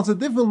goes to a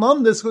different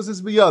Lamdas because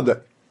it's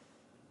Biyada.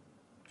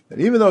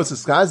 And even though it's a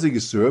Chazik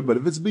Yisur, but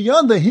if it's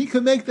Biyada, he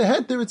can make the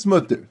heter, it's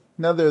Mutter.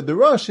 Now the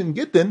Rosh in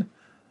Gittin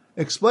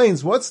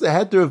explains what's the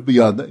heter of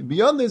Biyada.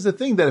 Biyada is the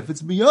thing that if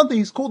it's Biyada,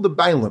 he's called the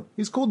Bailam.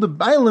 He's called the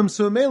Bailam,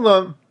 so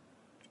Mela,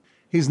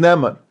 he's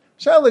Neman.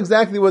 Shall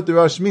exactly what the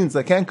Rosh means.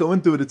 I can't go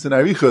into it. It's an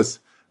arichos.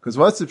 Because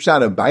what's the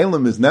pshat of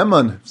Bailam is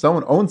Neman. If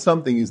someone owns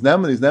something, he's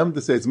Neman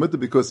to say it's mutter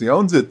because he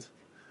owns it.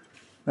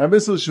 But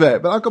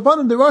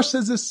Akapanim, the Rosh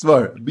says this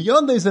svar.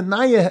 Beyond is a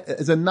naya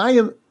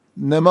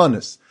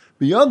nemanis.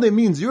 Beyond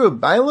means you're a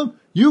Bailam,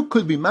 you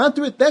could be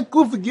matrit, that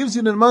kufa gives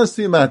you the nemanis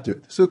to be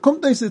matrit. So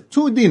Kumta says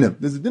two dinim.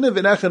 There's a din of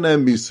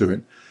Acharonim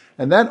bisurin.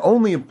 And that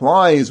only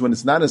applies when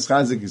it's not a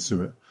Chazik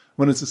Yisurin.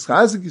 When it's a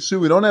Chazik Yisur,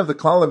 we don't have the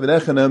klal of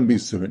Acharonim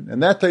bisurin.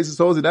 And that takes us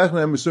holds that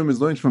Acharonim bisurin is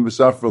learned from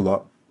B'Safra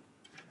law.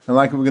 And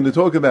like we're going to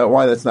talk about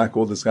why that's not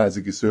called a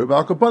Chazik Yisur. But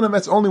Al-Kapanim,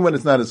 that's only when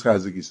it's not a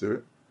Chazik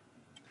Yisur.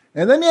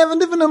 And then you have a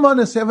different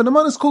Amanis. You have an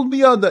Amanis called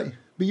Biyadai.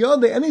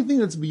 Biyadai, anything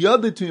that's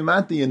Biyadai to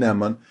Yimati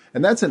Yeneman,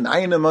 and that's an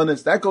Ayin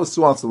Amanis, that goes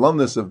to the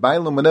lumnus of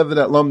Bailam, whatever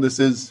that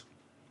lumnus is.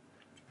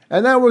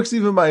 And that works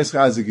even by a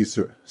Chazik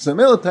Yisur. So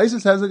Mela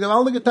Taisus has a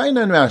Gavalda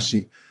Gataina and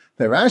Rashi.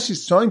 That Rashi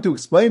is trying to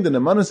explain the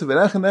Nemanis of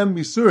Acharonim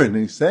bisurin, and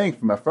he's saying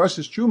from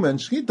Afrashis Truma and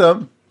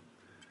Shchita,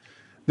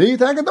 the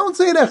Yitaka don't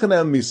say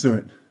Acharonim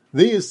bisurin.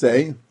 There you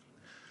say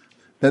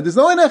that there's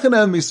no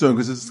Acharonim bisurin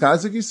because it's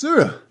Chazik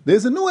Yisura.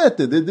 There's a new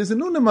etter, there's a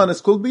new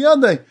Nemanis called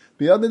Biyadai.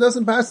 Biyadai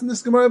doesn't pass in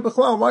this Gemara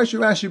B'chlal. Why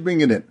should Rashi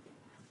bring it in?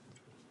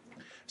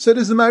 So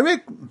there's a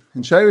Marik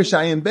in Shirish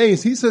Ayin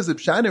Beis. He says the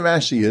Pshat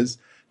Rashi is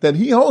that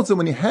he holds that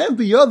when you have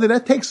Biyadai,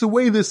 that takes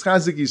away this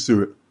Chazik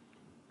Yisura.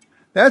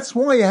 That's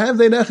why you have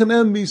the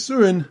Acharonim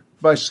bisurin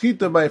by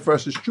Shchita, by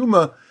Afrashis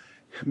Truma.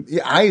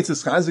 It's a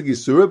Chazik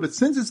Yisura, but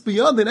since it's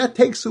Biyadai, that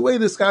takes away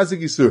this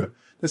Chazik Yisura.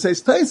 The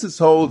says Taisus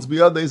holds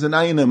Biyadai is an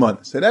Ayin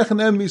Amanis. So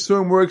Acharonim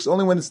bisurin works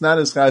only when it's not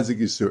as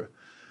Chazik Yisura.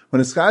 When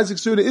it's Chazik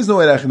Yisura, there is no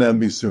Acharonim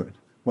bisurin.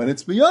 When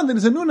it's Biyadai,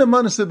 there's a new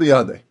Amanis of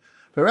Biyadai.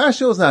 But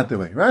Rashi holds not the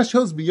way. Rashi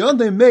holds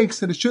Biyadai makes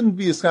that it shouldn't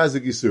be as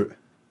Chazik Yisura.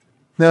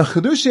 Now,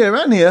 Chedushi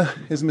Aran here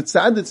is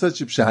mitzadet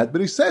such a pshat, but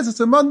he says it's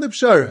a mand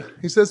pshara.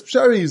 He says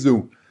pshara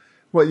yizu.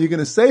 What, you're going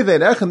to say that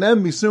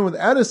Acharonim bisurin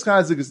without a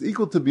chazik is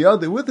equal to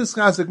Biyadai with a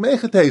chazik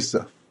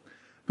mechatesa.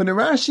 But in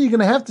Rashi, you're going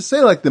to have to say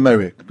like the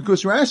Merik,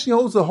 because Rashi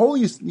holds the whole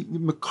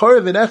makar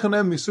of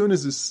Acharonim bisurin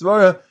is a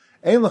svara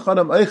ein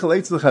l'chadam eichel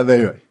eitz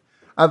l'chaverei.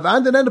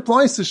 Avad, and that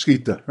applies to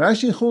Shchita.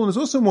 Rashi in Chulin is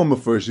also more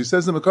mafurish. He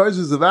says the Makariz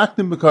is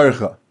Avaktim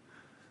Bekarcha.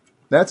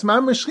 That's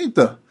Mamar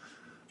Shchita.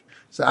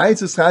 So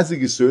Ayitz is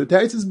Chazik Yisur, the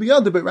Ayitz is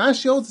Biyada, but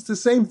Rashi holds it's the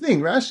same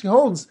thing. Rashi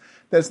holds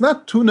that it's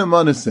not Tuna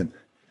Monasin.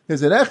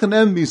 There's an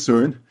Echanem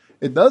Bisurin.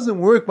 It doesn't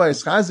work by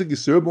Chazik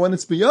Yisur, but when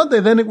it's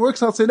Biyada, then it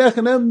works out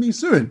Echanem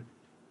Bisurin.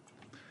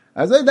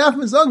 As I daf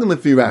mizagan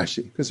lefi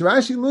Rashi, because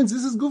Rashi learns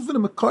this is good for the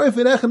Makar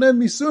for Echanem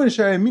Bisurin,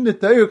 Shayamina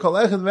Teir, Kol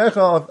Echad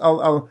Vecha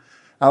al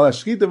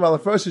Ashchita al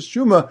Afrashish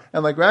Shuma,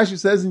 and like Rashi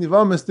says in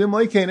Yivam, Estim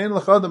Leikein En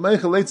Lechad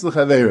Meicha Leitz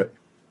Lechavera.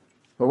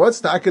 But what's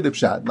Taka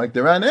Pshat? Like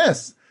the Ran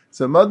S. It's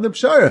a Mad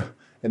Pshara.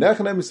 And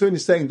Echanem Bisurin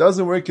is saying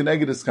doesn't work in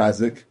Egedus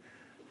Chazik.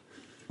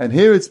 And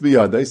here it's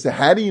Biyada. So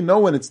how do you know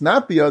when it's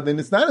not Biyada and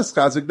it's not a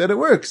Chazik that it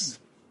works?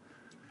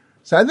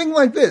 So I think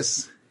like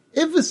this.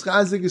 If it's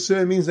Chazik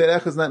Yisur, it means that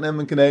Echad is not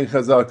Neman Keneg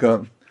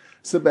Chazaka.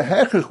 So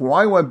Behechach,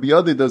 why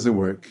Biyada doesn't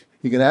work?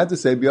 You're going to have to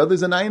say Biyada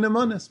is an Ayin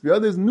Nemanis.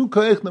 Biyada is Nu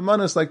Koech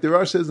Nemanis, like the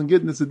Rosh says in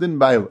Gittin, it's a Din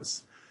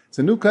Bailas. It's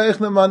a Nu Koech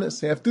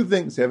Nemanis. You have two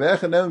things. You have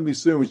Echad Neman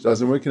Bisurin, which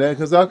doesn't work in Eged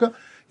Chazaka.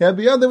 You have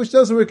Biyada, which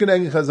doesn't work in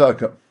Eged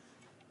Chazaka.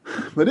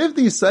 But if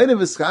the side of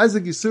his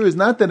Chazik Yisur is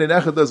not that an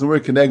Echad doesn't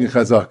work in Eged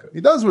Chazaka,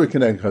 it does work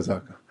in Eged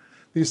Chazaka.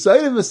 The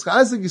side of his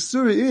Chazik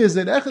Yisur is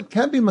that Echad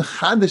can't be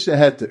Mechadish a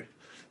Heter.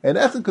 And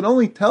Echad can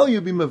only tell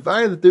you, be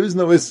Mavayah, that there is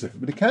no Isser.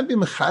 But it can't be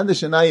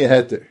Mechadish and Ayah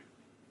Heter.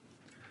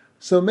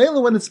 So Mela,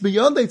 when it's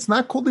beyond that, it's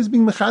not called as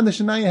being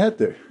Mechadish and Ayah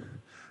Heter.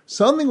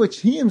 Something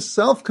which he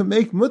himself can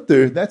make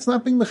Mutter, that's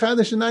not being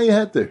Mechadish and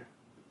Ayah Heter.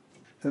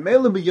 And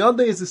Mela beyond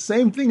that is the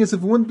same thing as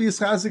if it wouldn't be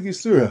his Chazik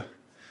Yisur.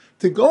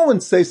 To go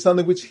and say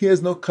something which he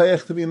has no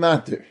kayach to be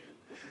matter.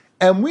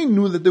 And we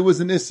knew that there was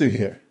an Isser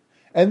here.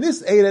 And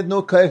this aid had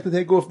no kayach to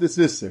take off this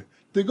Isser.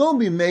 To go and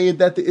be made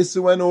that the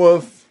Isser went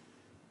off.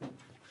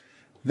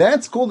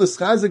 That's called a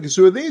Chazik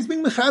Yisur. He's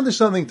being mechadish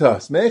something to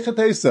us.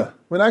 Me'echatesa.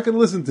 We're not going to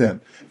listen to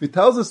him. If he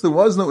tells us there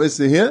was no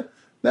Isser here,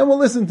 then we'll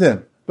listen to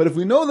him. But if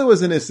we know there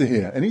was an Isser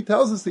here, and he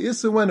tells us the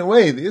Isser went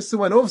away, the Isser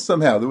went off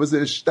somehow, there was a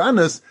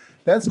Ishtanas,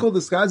 that's called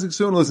the Chazik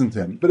Yisur, and listen to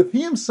him. But if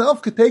he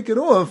himself could take it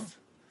off,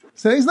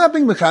 so he's not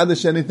being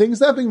mechadish anything,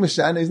 he's not being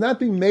meshana, he's not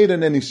being made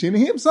on any shina,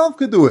 he himself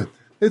could do it.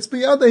 It's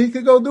biyada, he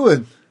could go do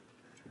it.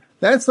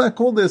 That's not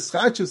called the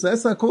eschachus,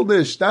 that's not called the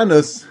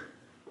ishtanus.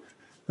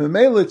 The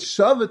mele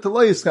shavet to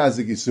lo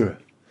yischazik yisur.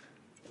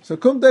 So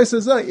Kumtai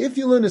says, if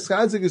you learn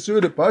ischazik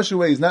yisur the pasha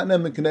way, he's not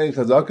nemen keneg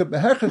chazaka,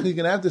 behechach you're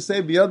going to have to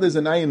say biyada is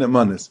an ayin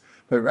amanis.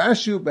 But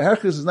Rashu,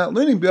 behechach is not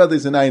learning biyada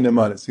is an ayin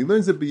amanis. He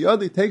learns that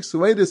biyada takes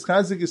away the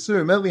ischazik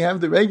yisur, immediately have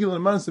the regular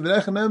amanis of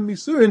echanem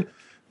misurin.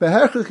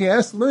 Behechach, he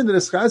has to learn that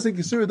Chazik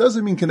Yisur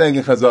doesn't mean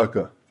Keneg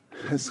Chazaka.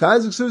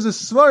 Chazik Yisur is a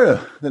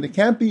svara, that it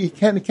can't be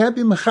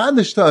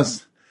mechadish to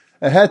us,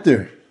 a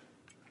heter.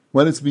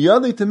 When it's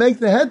biyadi to make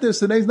the heter,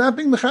 so he's not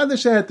being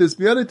mechadish a heter. It's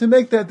biyadi to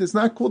make that, it's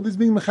not called as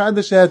being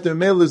mechadish a heter.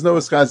 Male is no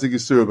Chazik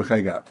Yisur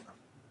b'chaygav.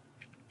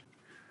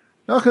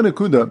 Nachan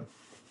Akuda,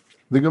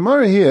 the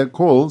Gemara here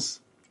calls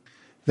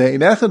the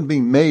Echad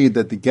being made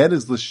that the get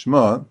is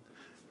Lishma,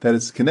 that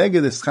it's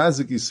connected as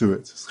Chazik Yisur.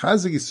 It's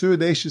Chazik Yisur,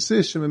 they should say,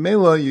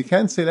 Shememela, you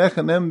can't say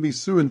Echanem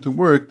Bisurin to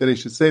work, that they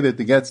should say that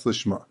the get's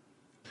Lishma.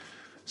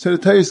 So the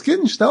Teres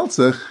Gittin stellt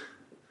sich,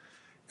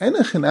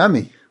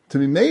 Enechanami, to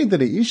be made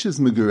that a Ish is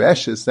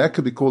Megureshes, that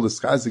could be called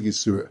as Chazik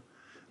Yisur.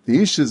 The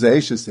Ish is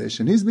Eishes Ish,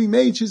 and he's being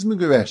made, she's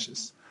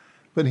Megureshes.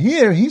 But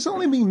here, he's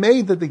only being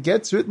made that the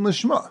get's written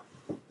Lishma.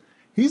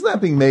 He's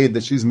not being made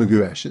that she's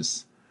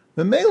Megureshes.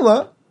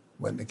 Memela,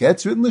 when the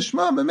get's written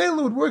Lishma,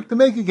 Memela would work to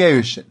make a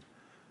Gerishin.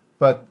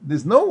 But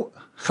there's no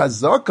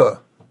chazaka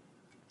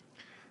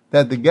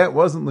that the get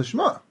wasn't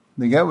lishma.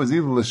 The get was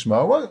either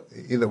lishma,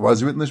 either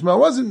was written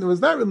lishma, it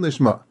was not written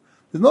lishma.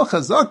 There's no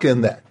chazaka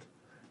in that.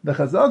 The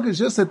chazaka is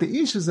just that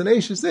the ish is an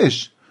ish is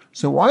ish.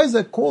 So why is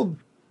that called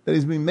that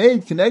he's being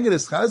made keneged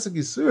as chazik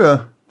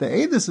yisura? The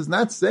edus is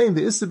not saying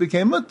the issa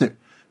became mutter.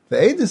 The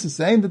edus is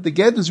saying that the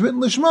get is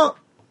written lishma,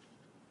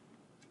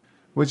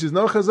 which is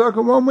no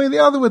chazaka one way or the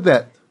other with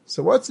that.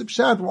 So what's the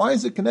pshat? Why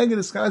is it keneged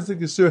as chazik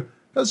yisura?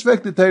 That's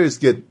fact the Teres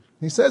Gittin.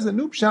 He says a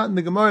new pshat in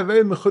the Gemara,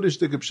 very mechudish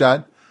the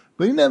pshat,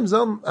 but he names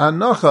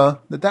hanacha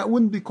that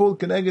wouldn't be called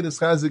keneged as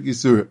chazik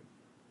yisur.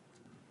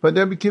 But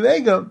Rabbi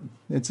Kivega,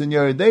 it's in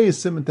Yeridei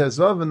Siman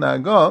Tezvav and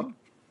Naga,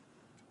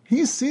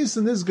 he sees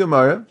in this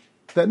Gemara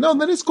that no,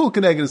 that is called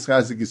keneged as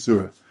chazik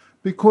yisur,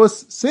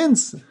 because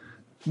since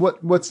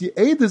what's the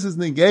edus is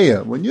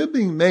negeya, when you're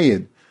being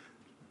made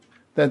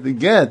that the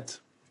get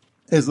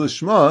is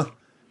lishma,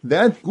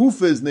 that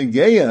gufa is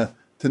negeya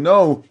to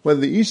know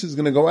whether the ish is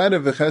going to go out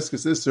of the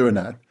cheskes isser or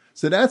not.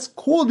 So that's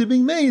called you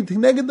being made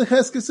neged the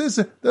cheskes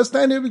isser. That's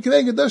not every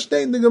keneged. That's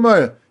stay in the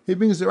Gemara. He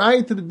brings the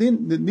right to the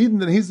din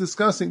that he's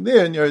discussing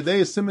there in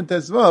Yeridei Siman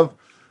Tezvav.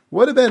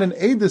 What about an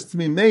edus to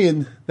be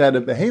made that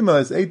a behema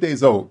is 8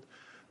 days old?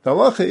 The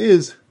halacha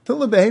is till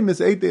the behema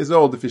is 8 days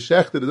old. If you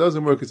shecht it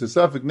doesn't work. It's a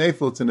safek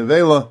nefel. It's an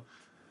avela.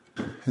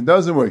 It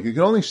doesn't work. You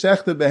can only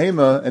shecht the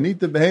behema and eat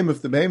the behema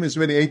if the behema is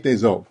already 8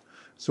 days old.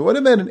 So what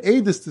about an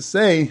edus to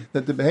say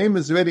that the behemoth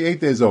is already 8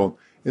 days old?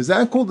 Is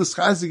that called the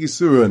chazik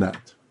yisur or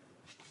not?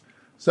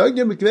 So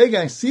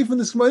I see from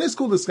this Gemara, it's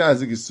called the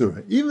Chazik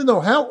Yisura. Even though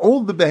how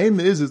old the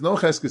behemoth is, there's no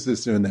Cheskes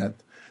Yisur in that.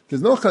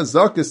 There's no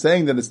Chazaka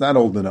saying that it's not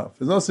old enough.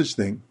 There's no such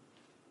thing.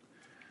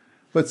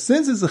 But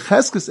since it's a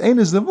Cheskes Ein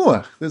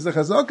Zavuach, there's a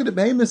Chazaka the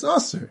behemoth is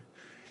Aser.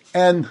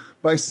 And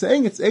by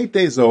saying it's 8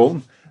 days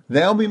old,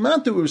 they'll be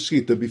matter with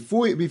Shchita.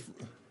 Before, if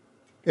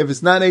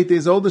it's not 8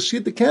 days old, the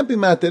Shchita can't be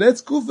matter.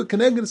 That's Kufa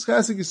Keneged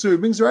Chazik Yisur.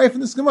 It brings right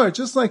from this Gemara.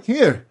 Just like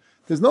here.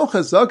 There's no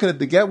Chazaka that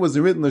the get was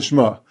written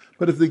Lishma.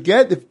 But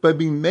if by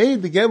being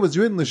made the get was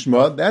written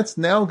Lishma, that's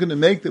now going to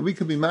make that we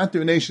could be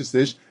matter in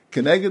Eishesish,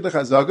 Keneged the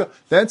Chazaka.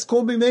 That's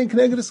called being made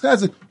Keneged the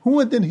Chazik. Who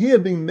would then here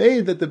being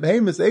made that the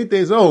behemoth is 8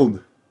 days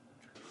old?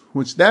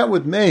 Which that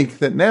would make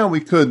that now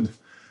we could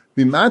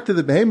be matter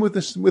the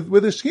behemoth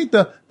with a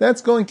Shchita,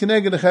 that's going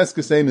Keneged the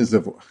Cheskes Ein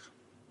Zavuach.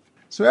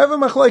 So ever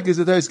machlek is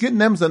that Teres Gittin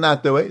names are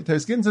not the way.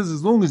 Teres Gittin says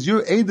as long as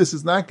your Eidus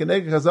is not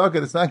Keneged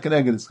Chazaka, it's not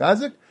Keneged the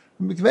Chazik.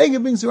 Mikvega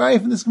brings Raya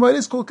from this Gemara.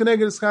 It's called Keneged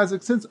the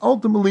Chazik, since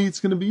ultimately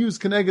it's going to be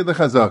used Keneged the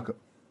Chazaka.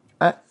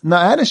 Now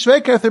I had a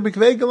Shveik after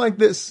Mikvega like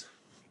this.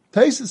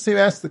 Taisus here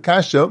asked the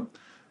Kasha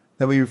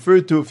that we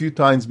referred to a few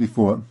times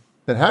before,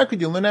 that how could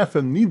you learn out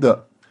from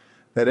Nida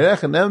that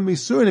Acharonim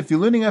Yisur, and if you're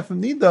learning out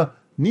from Nida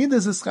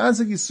is a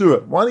Chazik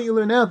Yisur. Why don't you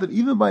learn out that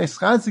even by a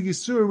Chazik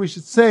Yisur we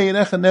should say an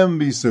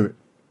Acharonim Yisur?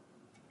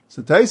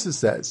 So Taisus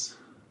says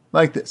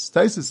like this.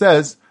 Taisus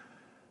says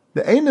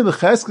the Ein of the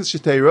Cheskes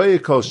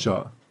Sheteiroya Kol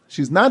Shah.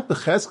 She's not the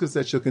cheskes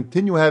that she'll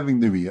continue having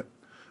the riyah.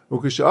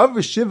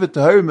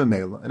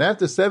 And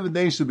after 7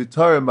 days she'll be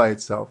tahor by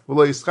itself.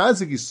 That's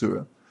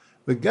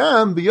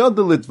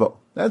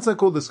not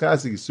called the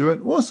chazik yisura.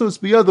 And also it's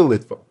biyad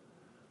litvo.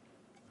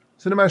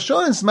 So the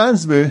Marshal in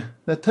Smansber,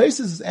 that Taisus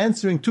is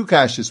answering two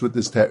kashas with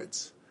this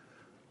teretz.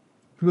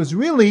 Because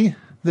really,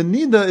 the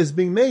nida is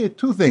being made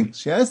two things.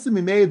 She has to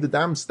be made the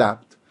dam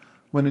stopped.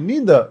 When a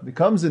nida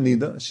becomes a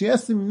nida, she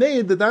has to be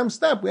made the dam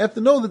stopped. We have to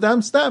know the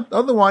dam stopped.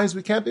 Otherwise,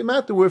 we can't be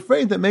matter. We're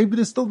afraid that maybe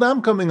there's still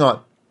dam coming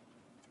on.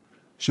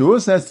 She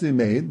also has to be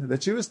made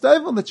that she was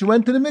tayvel, that she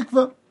went to the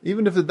mikveh.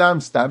 Even if the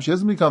dam stopped, she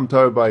doesn't become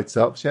tahor by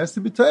itself. She has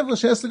to be tayvel.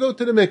 She has to go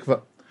to the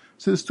mikveh.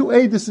 So there's two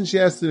edus and she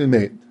has to be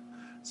made.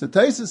 So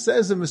Taisus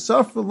says in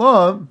Mesaf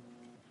law,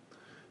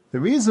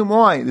 the reason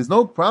why there's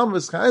no problem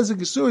with chazik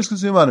yisur is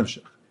because you're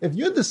if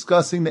you're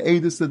discussing the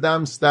edus, the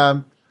dam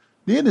stopped,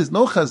 there is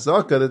no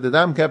chazaka that the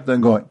dam kept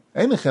on going.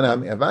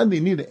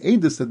 Avandi need an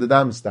edus that the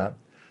dam stopped.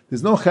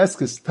 There's no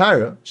cheskes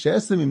tara. She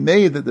has to be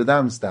made that the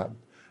dam stopped.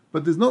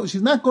 But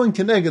she's not going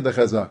keneged the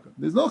chazaka.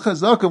 There's no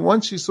chazaka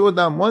once she saw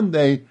dam one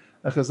day,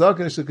 a chazaka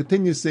and she'll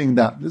continue seeing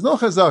dam. There's no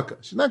chazaka.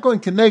 She's not going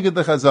keneged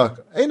the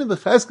chazaka. Ain't the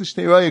cheskes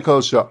teiraya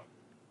kol shah.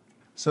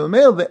 So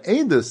male the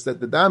edus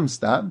that the dam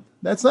stopped,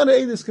 that's not an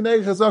edus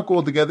keneged chazaka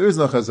altogether. There is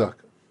no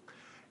chazaka.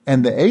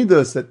 And the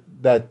edus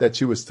that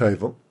she was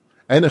tayvel,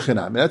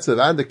 that's a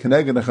randa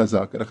keneged the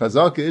chazaka. The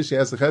chazaka is she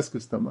has a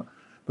cheskes tama.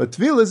 But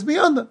tvil is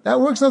beyond that. That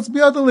works out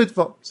beyond the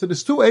litva. So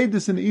there's two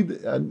edus in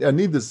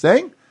edus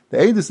saying the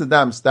edus the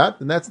dam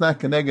stopped, and that's not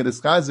keneged the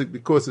chazik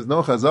because there's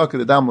no chazaka.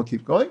 The dam will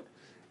keep going.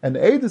 And the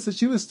edus that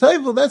she was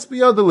tayvel, that's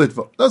beyond the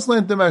litva. That's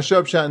learned to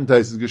Mashab Shat and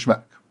Taisus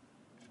Geshmak.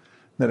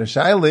 Now the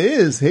shaila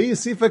is here you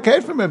see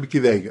fakir from Rabbi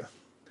Kivega.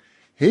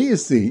 Here you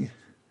see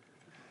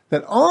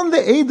that on the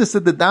edus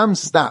that the dam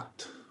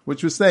stopped,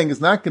 which we're saying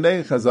is not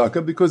keneged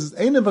chazaka because it's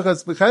einav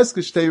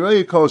v'cheskes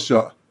teiraya kol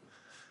shah.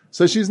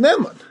 So she's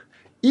neman.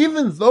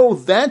 Even though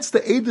that's the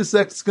edus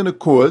that's going to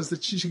cause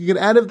that she can get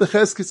out of the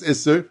cheskes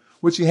isser,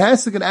 which she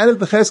has to get out of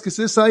the cheskes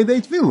isser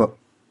idei tefillah.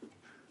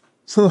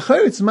 So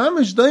it's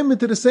mamish daimah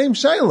to the same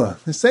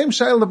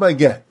shaila by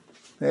get.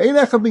 The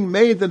einacha being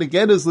made that a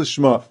get is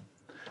lishma,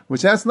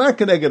 which that's not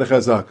keneged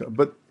chazaka.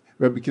 But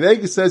Rabbi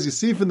Kivega says, you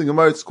see from the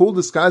Gemara, it's called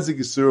the chazik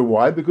yisur.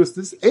 Why? Because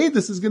this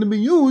edus is going to be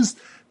used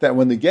that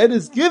when the get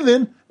is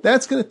given,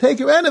 that's going to take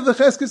her out of the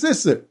cheskes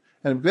isser.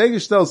 And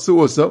Kivega tells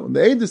also, the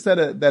edus that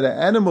an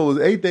animal is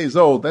 8 days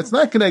old, that's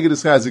not keneged the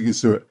chazik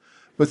yisur.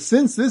 But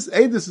since this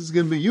edus is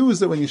going to be used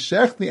that when you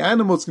shech the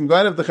animal, it's going to go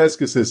out of the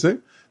cheskes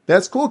isser,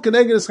 that's called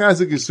keneged the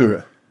chazik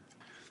yisur.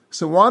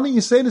 So why don't you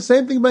say the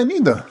same thing by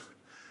Nida?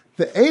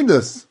 The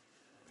edus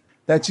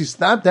that she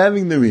stopped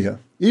having the riyah,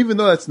 even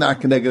though that's not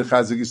keneged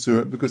chazik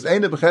yisur, because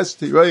einav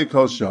b'cheskes teiraya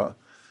kol shah,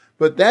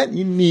 but that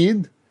you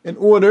need in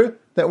order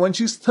that when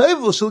she's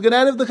tayvel, she'll get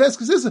out of the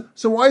cheskes isser.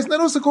 So why is that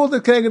also called the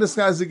keneged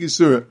chazik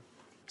yisur?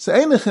 So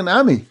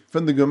einachanami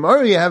from the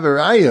Gemara you have a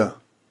raya.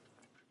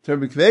 To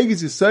Rabbi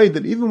Kveges you say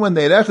that even when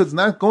the erech is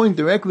not going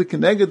directly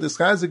keneged the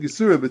chazik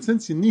yisur, but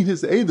since you need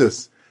his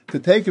edus to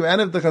take her out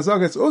of the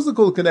chazaka, it's also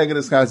called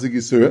keneged chazik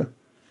yisur.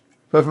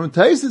 But from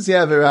Taisus you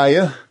have a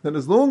raya that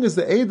as long as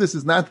the edus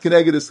is not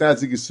keneged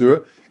chazik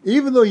yisur,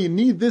 even though you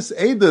need this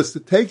edus to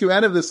take her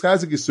out of the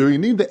chazik yisur, you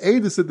need the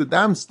edus at the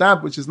dam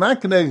stop, which is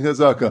not keneged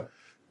chazaka,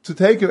 to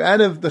take her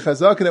out of the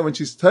chazaka, that when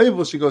she's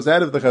tayvel, she goes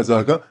out of the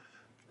chazaka.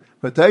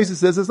 But Taisus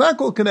says it's not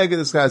called keneged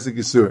chazik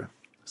yisur.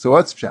 So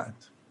what's pshat?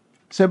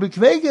 So Rabbi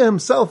Kveger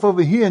himself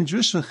over here in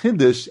Jewish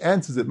Chiddush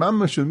answers it,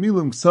 Mamash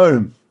Milum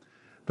Ksarim.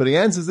 But he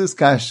answers this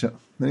kasha.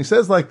 And he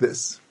says like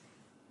this.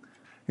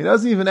 He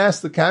doesn't even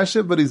ask the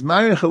kasha, but he's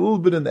marich a little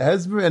bit in the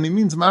hezber, and he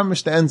means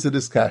mamish to answer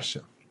this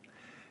kasha.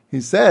 He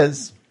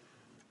says,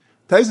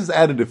 Taisus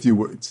added a few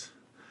words.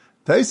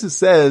 Taisus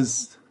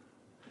says,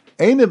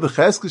 Eina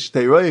b'cheskes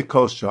shteiroye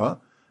kol shah,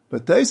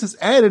 but Taisus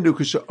added,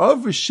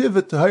 Ukasha'ov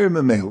v'shiva tahir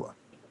memela.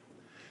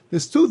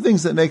 There's two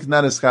things that make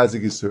not as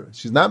chazik yisur.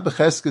 She's not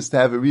b'cheskes to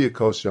have a riyah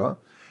kol shah,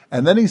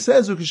 and then he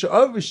says,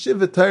 Ukasha'ov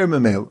v'shiva tahir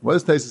memela. What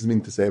does Taisus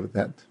mean to say with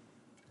that?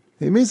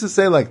 He means to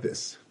say like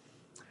this.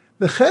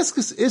 The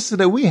cheskes isser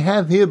that we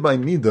have here by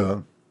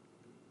Nida,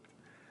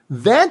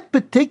 that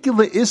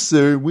particular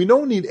isser, we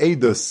don't need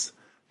edus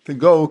to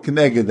go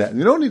connected that.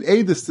 We don't need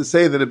edus to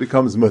say that it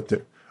becomes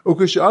mutter. We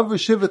need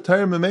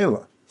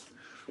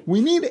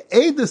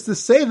edus to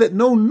say that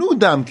no new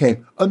dam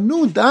came. A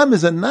new dam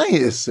is a naya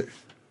isser.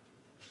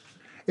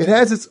 It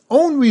has its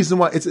own reason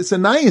why. It's a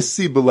naya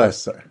si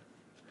belesser.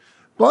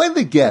 By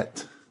the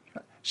get,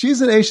 she's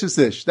an eshes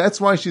ish.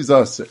 That's why she's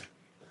aser.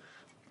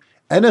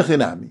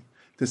 Enechinami.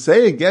 To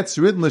say it gets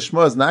written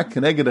l'shma is not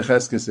connected to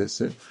cheskes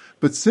isser.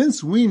 But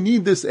since we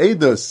need this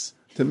edus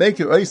to make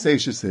it ois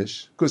eshes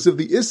ish, because of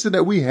the isser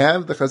that we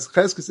have, the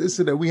cheskes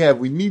isser that we have,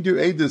 we need your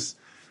edus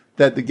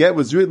that the get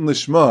was written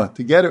l'shma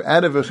to get her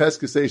out of her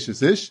cheskes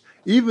eshes ish.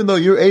 Even though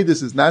your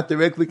edus is not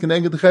directly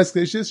connected to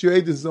cheskes eshes ish, your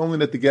edus is only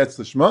that the get's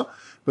l'shma.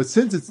 But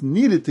since it's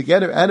needed to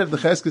get her out of the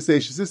cheskes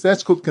eshes ish,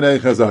 that's called kenei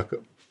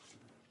chazaka.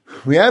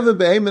 We have a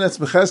be'emen that's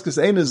b'cheskes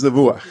ein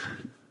zavuach.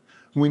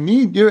 We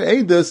need your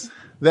edus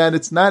that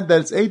it's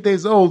 8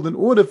 days old in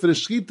order for the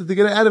shechita to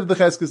get it out of the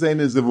cheskes ein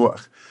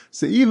zavuach.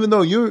 So even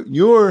though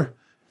your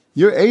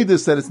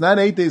edus that it's not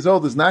 8 days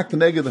old is not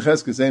connected to the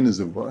cheskes ein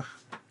zavuach,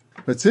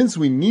 but since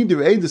we need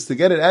your edus to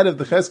get it out of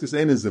the cheskes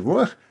ein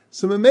zavuach,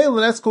 so memela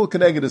that's called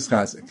connected as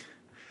chazik.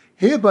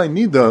 Here by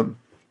nida,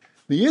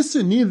 the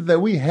yisur nida that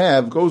we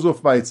have goes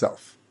off by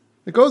itself.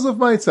 It goes off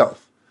by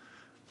itself.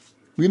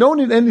 We don't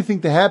need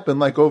anything to happen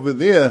like over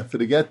there for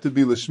the get to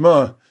be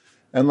lishma,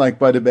 and like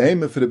by the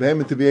behemoth, for the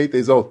behemoth to be 8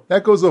 days old.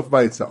 That goes off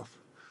by itself.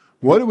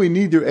 What do we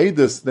need your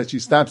edus that she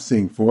stops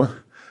seeing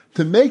for?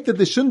 To make that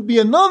there shouldn't be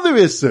another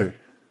isser.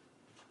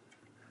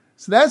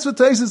 So that's what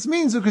Taisus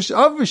means. That's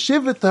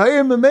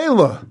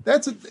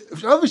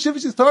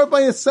it. Is tar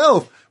by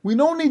itself. We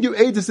don't need your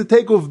edus to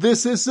take off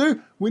this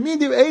isser. We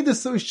need your edus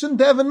so we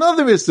shouldn't have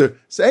another isser.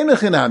 So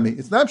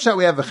it's not pshat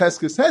we have a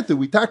cheskes heter.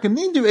 We taka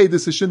need your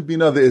edus, there shouldn't be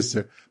another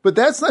isser. But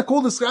that's not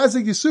called a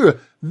schazik yisur.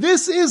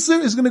 This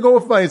isser is going to go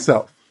off by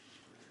itself.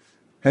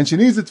 And she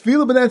needs a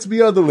tefillah, but that's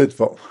beyond the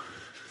litful.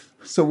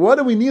 So what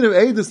do we need of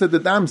edus that the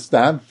dam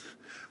stopped?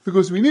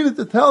 Because we needed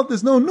to tell it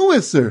there's no new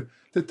isser.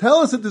 To tell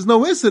us that there's no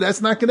isser,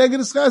 that's not connected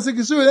to schazik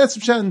yisur. That's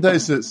pshat and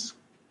taisus.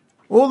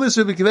 All this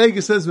Rabbi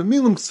Kivega says,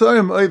 "V'milim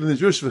k'sarim oiv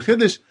nizrush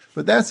v'chidish,"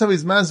 but that's how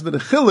he's masbeh the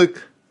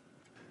chilik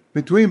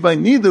between by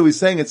neither. He's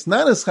saying it's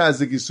not a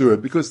schazik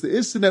yisur because the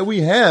isser that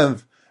we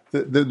have,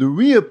 the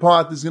rear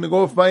part is going to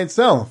go off by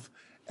itself,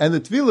 and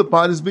the tefillah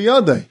part is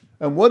biyadai.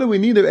 And what do we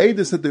need of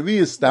edus that the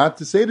rear stop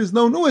to say there's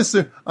no new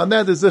isser? On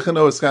that there's zicha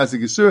no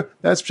schazik yisur.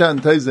 That's pshat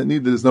and taiz that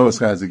neither there's no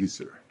schazik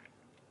yisur.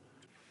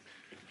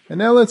 And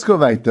now let's go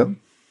weiter.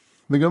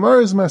 The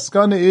Gemara's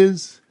maskana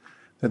is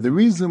that the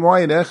reason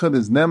why it echad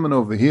is neman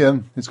over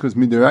here is because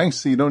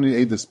midiraisa you don't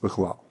need edus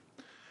b'chlal.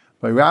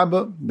 By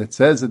Rabbi that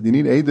says that you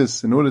need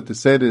edus in order to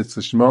say that it's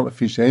l'shma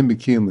l'fishaim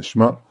b'kiyim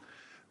l'shma.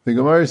 The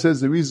Gemara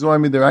says the reason why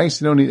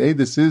midiraisa you don't need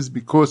edus is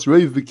because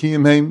roiv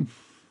b'kiyim heim.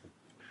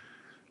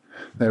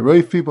 That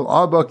roiv people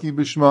are baki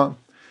b'shma,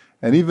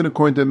 and even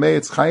according to May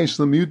it's chayish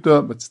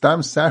l'miuta, but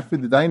stam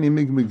safri the daini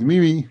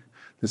migmiri,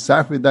 the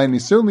safri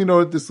daini certainly know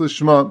that this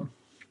l'shma.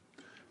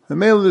 The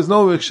male there's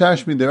no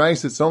rikshash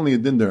midiraisa, it's only a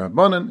din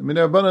derabanan.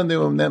 Midirabanan they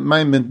will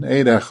maimin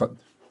eid echad.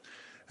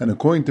 And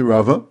according to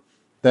Rava,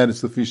 that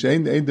it's l'fish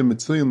eid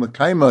mitzuyim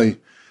l'kaimai,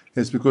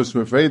 it's because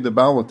we're afraid the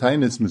Baal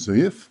Latine is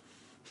mezuyif.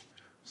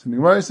 So the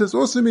Gemara says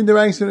also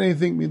midiraisa or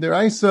anything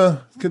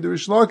midiraisa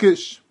kederish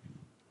lakish.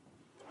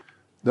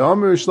 The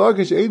Amr Rish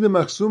Lakish eid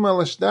machsum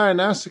al ashtar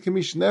nasa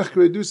kamish nech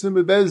reducing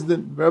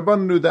bebezdin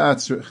v'rabanan nu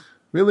da'atzrich.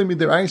 Really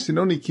midiraisa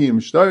only kiyim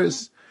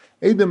shtaris.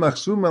 Eidem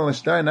machsum al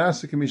ashtar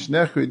nasa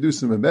kamishnech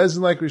reducing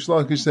bebezin, like Rish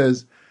Lakish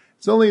says,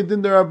 it's only a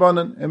din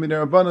derabanan, and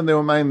midirabanan they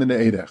were ma'im in the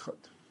eid echad.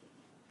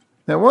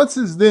 Now, what's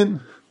his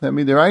din? That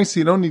midiraisa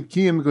you don't need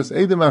kiyim because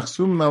eidem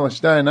machsum al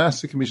ashtar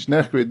nasa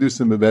kamishnech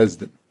reducing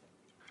bebezdin.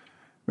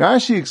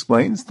 Rashi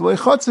explains the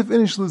lechatzif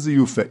inish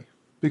l'ziyufei,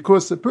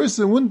 because the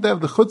person wouldn't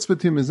have the chutzpah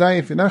to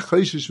mezayif inach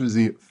chayshish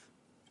v'ziyuf.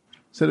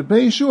 So the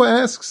Pei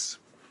Yeshua asks,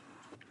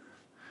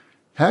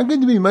 how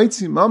could you be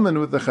mitzi mammon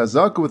with a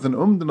chazaka with an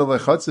umdan of a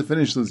chatzah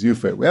finish l'z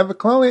yufei? We have a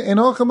klali in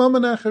halcha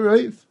mammon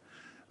acharonim.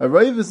 A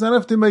roiv is not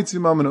enough to mitzi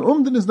mammon. A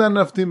umdan is not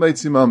enough to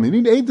mitzi mammon.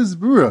 You need edus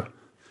brura.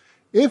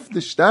 If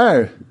the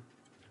shtar, if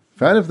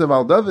the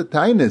valdavet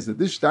tainis that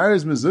this shtar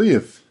is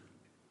mezuyif,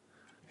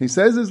 he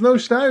says there's no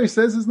shtar. He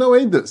says there's no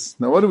edus.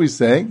 Now what are we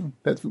saying?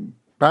 That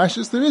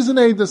pashas there is an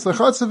edus. The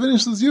chatzah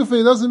finish l'z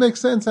yufei. It doesn't make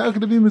sense. How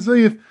could it be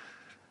mezuyif?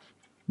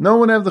 No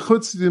one have the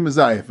chutz to do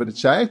mezayif, but the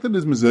shaykh that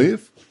is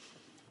mezuyif.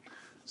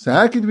 So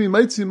how could we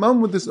mitzi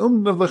mum with this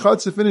umdan of the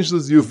chatzah finish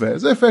l'z yufei?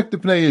 As a fact, the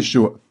pnei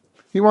Yeshua.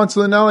 He wants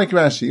to learn not like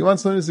Rashi. He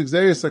wants to learn this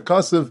Xerius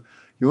HaKasav.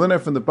 You learn it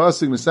from the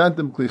pasuk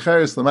Mesantim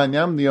Klicheres L'man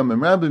Yamdi Yom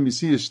Rabim. You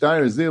see a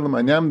shtar Zeh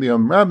L'man Yamdi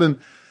Yom Rabim,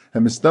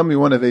 and Mistami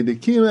one of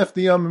Edekim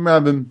after Yom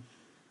Rabim.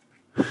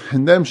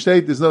 In them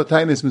state there's no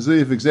tightness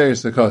Mezuyif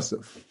Xerius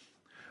HaKasav.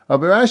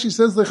 Aber Rashi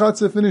says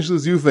Lechatze finish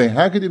L'Ziyufei.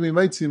 How could you be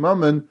Meitzi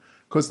Mammon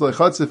because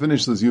Lechatze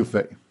finish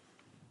L'Ziyufei?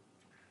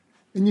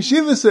 In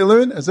Yeshivas they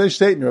learn, as I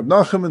state in Rab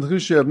Nachum and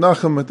Chushi Rab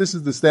Nachum, but this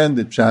is the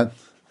standard pshat,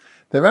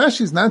 that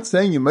Rashi is not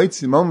saying you might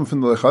see Mammon from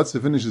the Lechatze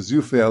finishes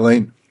Yufei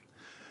Alein.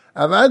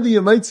 Avadi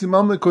you might see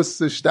Mammon because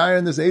the shtar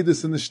and there's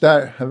Eidus in the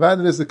shtar.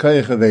 Avadi there's a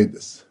Kayach of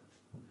Eidus.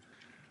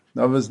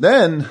 Now as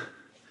then,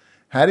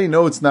 how do you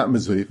know it's not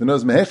Mezuyif? And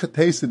as Mehechet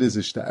Tesed is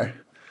a shtar.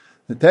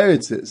 The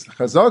Teretz is,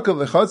 Chazak of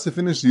Lechatze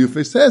finishes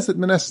Yufei says that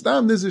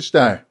Menastam there's a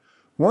shtar.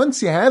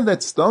 Once you have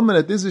that stomach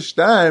that there's a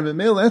shtar,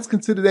 that's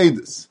considered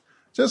Eidus.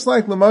 Just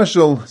like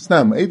Lamashal,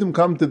 Snam, Edom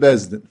come to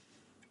Bezdin.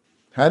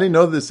 How do you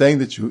know they're saying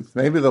the truth?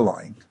 Maybe they're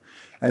lying.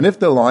 And if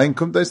they're lying,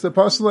 kum tais the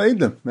apostle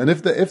Edom. And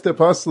if the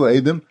apostle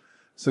Edom,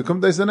 so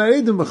kum tais not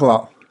Edom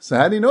b'chlal. So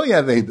how do you know you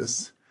have Edom?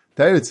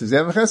 Teretz says, you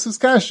have a chesed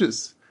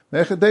kashus.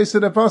 Mechet tais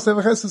the apostle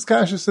have a chesed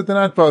kashus that they're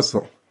not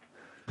apostle.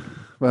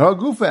 But how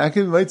gufa, I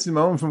can wait some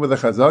moment from with a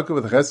chazaka,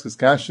 with a chesed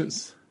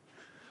kashus.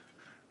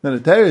 Now the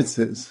Teretz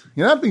says,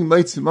 you're not being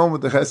made some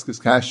moment with the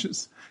chesed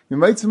kashus. You're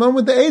made some moment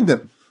with the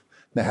Edom.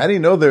 Now, how do you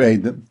know they're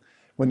Edom?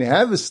 When you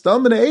have a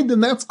stum and Edom,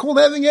 that's called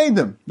having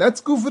Edom.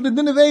 That's good for the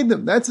din of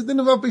Edom. That's the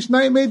din of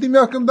Apishnayim Edom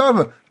Yakum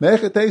Dava.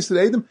 Mechet Teis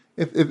Edom.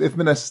 If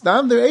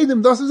Menastam, they're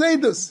Edom, das is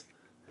Edus.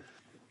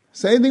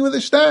 Same thing with a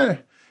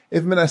star.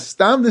 If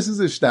Menastam, this is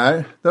a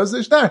star, das is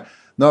a star.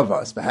 No,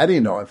 but how do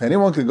you know? If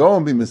anyone could go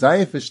and be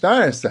Messiah for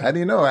star, so how do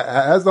you know?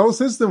 How does the whole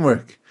system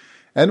work?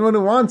 Anyone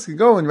who wants can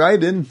go and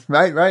write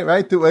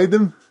to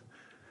Edom.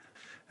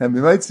 And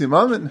we might see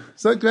Mammon.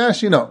 So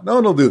Rashi, no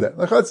one will do that.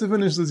 Lechatze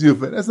finishes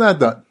Yufei. That's not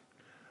done.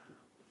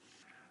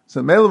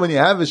 So Mela, when you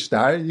have a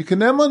star, you can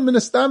nemon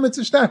Menastam it's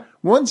a star.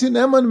 Once you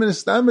nemon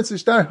Menastam it's a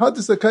star,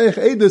 hatis a kayach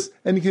edus,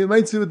 and you can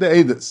might see with the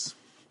edus.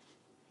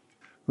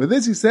 With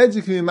this he said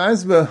you can be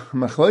mazba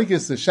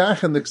machlokes the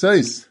shach and the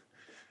ksais,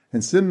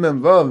 and sim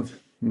mem vav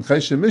and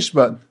chayshe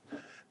mishpat.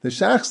 The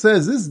shach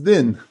says this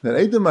din that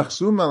edom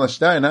machsum al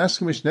star and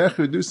ashkem mishnech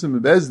reducim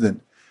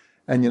bebezdin.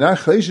 And you're not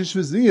chayshish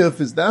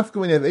v'ziyuf is dafka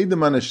when you have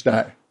Edom on a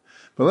shtar.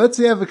 But let's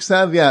say you have a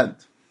ksav yad.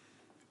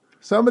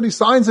 Somebody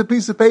signs a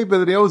piece of paper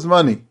that he owes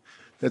money.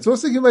 That's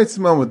also you might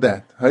simon with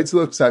that. If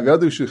the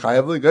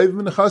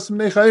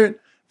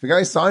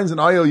guy signs an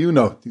IOU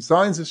note, he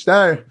signs a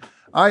shtar,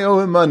 I owe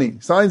him money,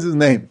 signs his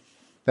name.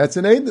 That's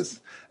an edus.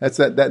 That's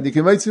that you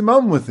can make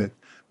simon with it.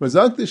 But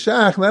zak the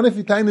shach, not if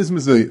he tain is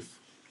mezuyif.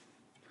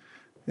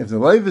 If the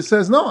leiva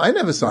says, no, I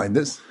never signed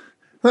this.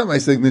 Not my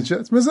signature.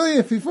 It's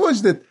mezuyif. He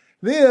forged it.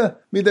 There,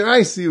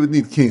 midaraisi would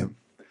need kiyum.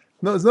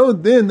 No, there's no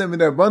din that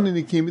midarabban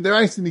need kiyum,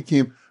 midaraisi need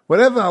kiyum.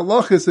 Whatever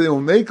halacha say they will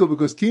make it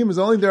because kiyum is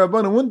only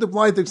darabban and wouldn't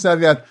apply to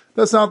ksaviyat.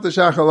 That's not the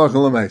shach halacha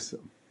l'maisa.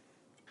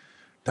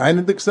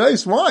 Tainet the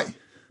ksais, why?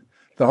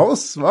 The whole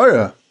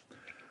svara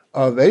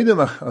of Edom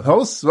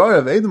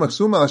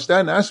Aksum al Ashtar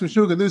and Ashim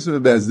Shu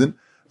Kedusim Bezdin,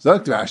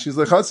 Zakt Rashi is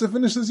Lechatze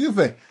finishes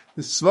Yufei.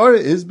 The svara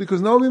is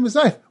because no being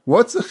Mizayif.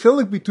 What's the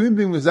chilik between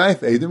being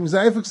Mizayif Edom and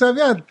Mizayif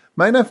Ksaviyad?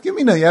 Ma'inaf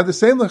Kimina, you have the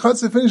same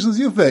Lechatze finishes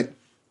Yufei.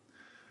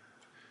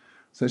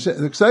 So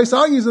the Ksais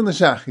argues on the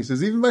Shach. He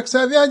says, even by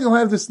Ksaviyad you'll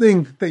have this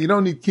thing that you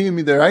don't need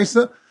Kiyum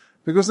Midaraisa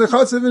because the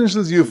Lechatze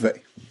finishes Yufei.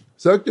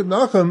 Zakt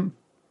Nachum,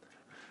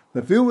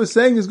 the field was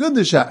saying is good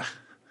the Shach.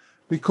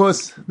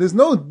 Because there's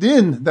no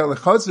din that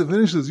Lechatze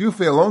finishes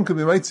Yufei alone can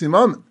be Maitzi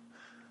Mammon.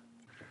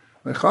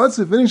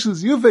 Lechatze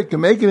finishes Yufei can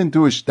make it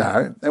into a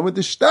shtar, and with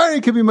the shtar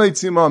it can be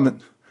Maitzi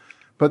Mammon.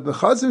 But the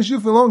Lechatze finishes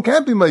Yufei alone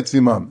can't be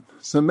Maitzi Mammon.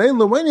 So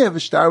mainly when you have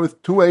a shtar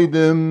with two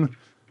Eidim,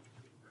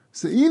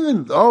 so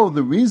even though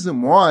the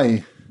reason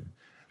why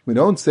we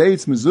don't say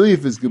it's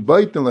Mezuyif is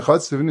Gebayt and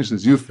Lechatze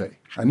finishes Yufei.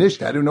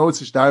 Anish, I don't know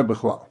it's a shtar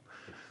b'chlal.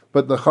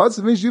 But the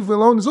Lechatze finishes Yufei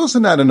alone is also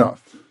not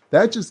enough.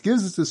 That just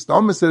gives us the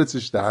stomach that it's a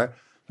shtar.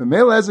 The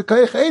male has a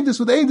kayach edus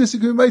with edus, you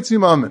can be Maitzi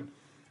Mammon.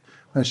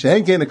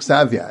 Hashem can't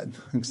Ksaviyad.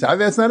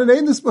 Ksaviyad's not an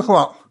edus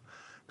b'chlal.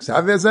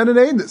 Ksaviyad's not an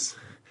edus.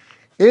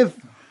 If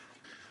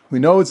we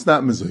know it's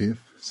not Mezuyif,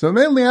 so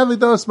mainly have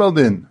it all spelled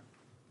in.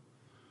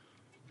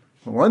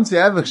 But once you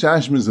have a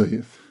Kshash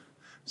Mezuyif,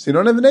 so you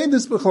don't have an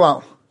edus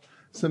b'chlal.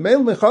 So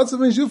mainly Lechatze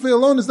finishes Yufei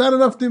alone is not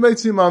enough to be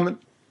Maitzi Mammon.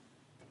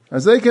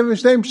 As they can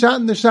verstehen pshat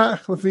in the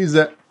shach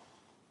lefizeh.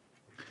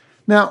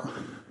 Now,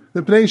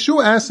 the Pnei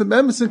Yeshua asks him, the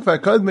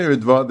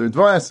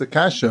Ridva asks a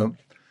kasha,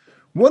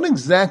 what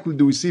exactly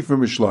do we see from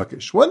Rish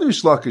Lakish? What did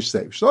Rish Lakish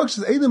say? Rish Lakish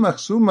says, Eidem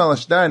achsum al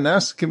ashtar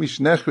nas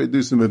kemishnech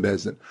redusim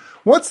bebezin.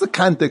 What's the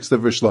context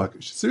of Rish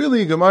Lakish? It's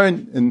really a Gemara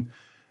in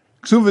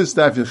Ksuvas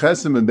Daf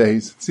Yechesim and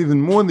Beis. It's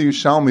even more in the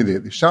Yushalmi there.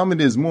 The Yushalmi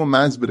there is more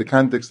mazbeh the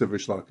context of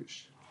Rish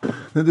Lakish.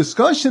 The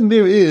discussion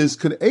there is,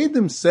 could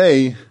Eidem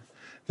say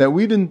that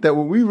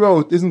what we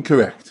wrote isn't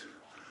correct?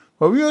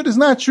 What we wrote is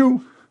not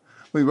true.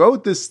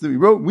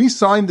 We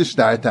signed the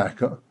shtar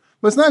taka,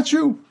 but it's not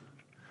true.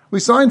 We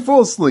signed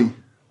falsely.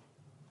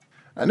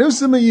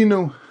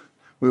 Anusamayinu.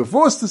 we were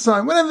forced to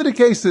sign, whatever the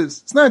case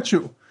is. It's not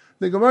true.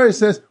 The Gemara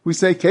says, we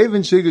say,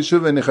 Kevin Shigit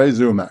Shuva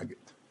Nechayzer Magid.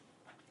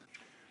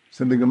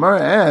 So the Gemara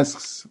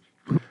asks,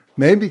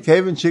 maybe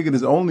Kevin Shigit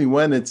is only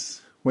when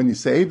you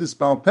say Eidus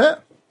Baal Peh.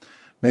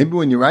 Maybe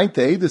when you write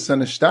the Eidus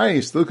on a star,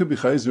 you still could be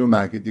Chayzer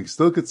Magid. You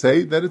still could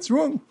say that it's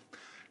wrong.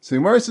 So the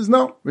Gemara says,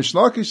 no. Rish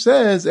Lakish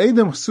says,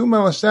 Eidem Chsum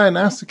al Ashtar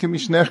Nasukim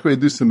Mishnechre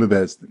Edusim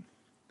Bebezdin.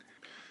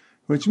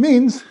 Which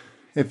means,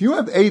 if you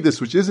have Eidus,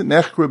 which isn't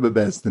Nechre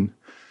Bebezdin,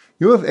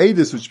 you have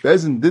Eidus, which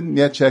Bezdin didn't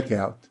yet check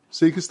out,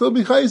 so you can still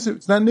be Chayzer.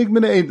 It's not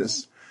Nigma the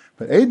Eidus.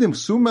 But Eidem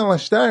Chsum al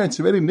Ashtar, it's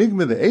already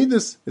Nigma the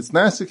Eidus, it's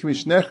Nasukim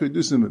Mishnechre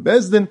Edusim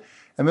Bebezdin,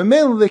 and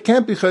Mamela, they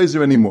can't be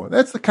Chayzer anymore.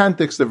 That's the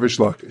context of Rish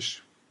Lakish.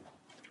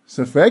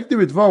 So for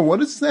Ekter Ridvar, what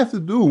does this have to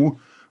do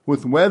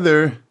with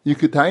whether you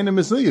could tie in a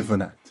Mezuyif or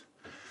not?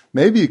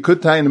 Maybe you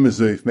could tie in a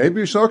Mezuyif.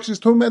 Maybe Rish Lakish is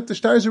talking about the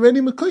stars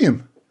already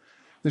Mekuyim.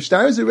 The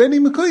stars already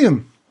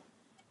Mekuyim.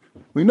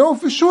 We know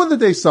for sure that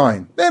they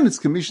sign. Then it's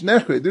Kamish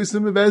Nechre,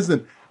 Edusim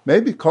Bebezdin.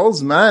 Maybe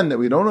Kol's man that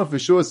we don't know for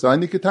sure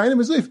sign, you could tie in a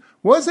Mezuyif.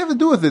 What does that have to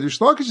do with it? Rish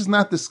Lakish is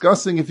not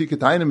discussing if you could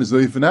tie in a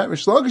Mezuyif or not.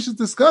 Rish Lakish is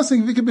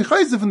discussing if you could be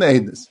Chayzer from the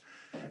Eidus.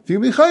 If you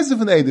can be Chayzer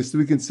from the Eidus, do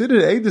we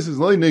consider the Eidus as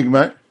Loi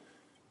Nigmar?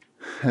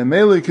 And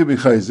Mele could be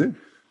Chayzer?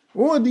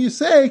 Or do you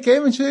say,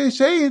 Kevin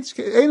Shayit,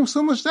 Eidem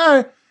Sum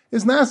Ashtar,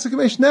 is Nasik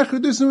Mesh Nechre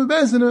Dusim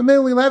Bezdin, and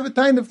Mele will have a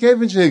time of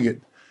Kevin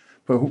Shayit.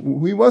 But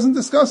we wasn't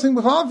discussing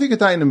B'chal if you could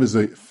tie in a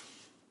Mezuyif.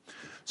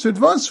 So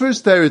Advanced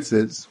first teretz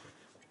is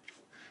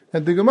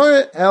that the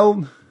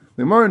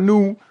Gemara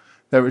knew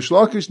that Rish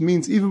Lakish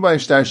means even by a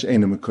star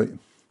she'ena mekuyim.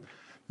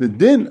 The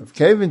din of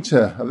Kevin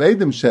Sheh, of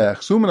Edom Sheh,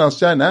 Chsuman al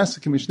Shah Nasa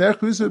K'mishnech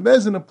Kusa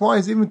Bezin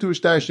applies even to a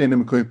star she'ena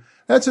mekuyim.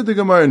 That's what the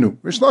Gemara knew.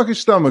 Rish Lakish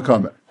stomach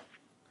comment.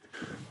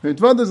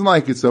 Ritva doesn't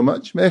like it so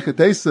much.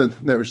 Mechatei said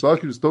that Rish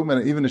Lakish was talking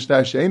about even a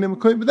star she'ena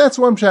mekuyim, but that's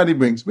one pshat he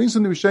brings. Brings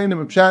from the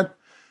Rishonim pshat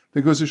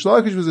because Rish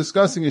Lakish was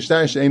discussing a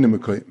star she'ena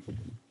mekuyim.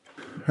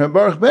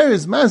 Baruch Ber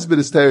is masbid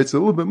his teretz a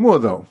little bit more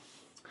though.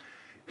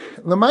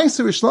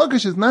 L'maisa Rish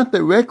Lakish is not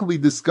directly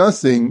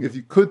discussing if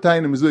you could tie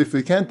in a mezuyif, if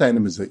you can't tie in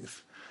a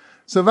mezuyif.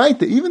 So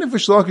weiter, even if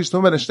Rish Lakish is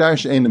talking about a shtar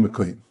she'ena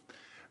mekuyim,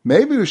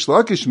 maybe Rish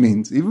Lakish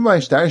means even by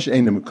a shtar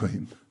she'ena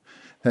mekuyim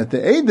that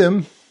the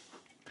Edom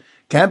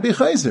can't be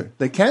chayzer.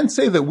 They can't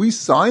say that we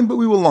signed but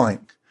we were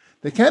lying.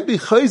 They can't be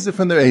chayzer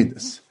from their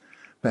edus.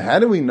 But how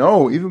do we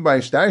know even by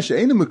a shtar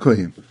she'ena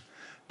mekuyim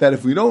that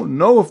if we don't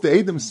know if the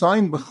Edom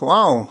signed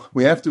b'chlal,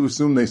 we have to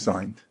assume they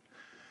signed?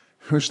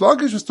 Rish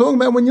Lakish was talking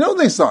about when you know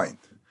they signed.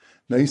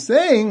 Now he's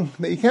saying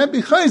that you can't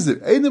be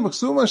chayzer. Edom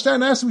b'chsum ashtar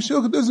nasim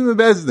shil keduzim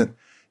bebezdin.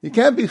 You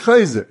can't be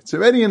chayzer. It's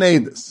already an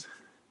edus.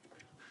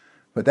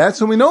 But that's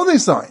when we know they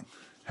signed.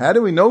 How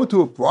do we know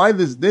to apply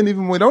this din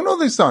even when we don't know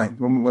they signed?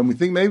 When we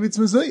think maybe it's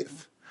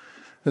mezuyif.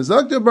 The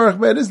Zakter Baruch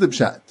Ber is the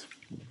pshat.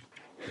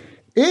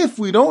 If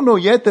we don't know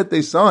yet that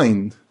they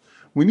signed,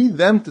 we need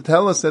them to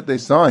tell us that they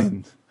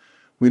signed.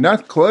 We're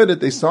not clear that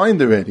they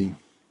signed already.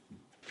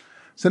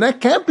 So that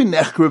can't be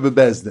Nechre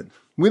Bebezdin.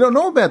 We don't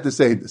know about this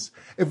Eidus.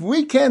 If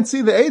we can't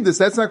see the Eidus,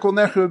 that's not called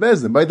Nechre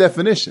Bebezdin, by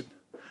definition.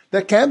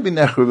 That can't be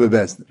Nechre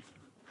Bebezdin.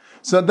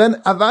 So then,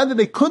 Avada,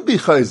 they could be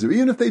Chayzer,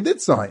 even if they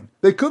did sign.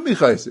 They could be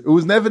Chayzer. It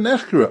was never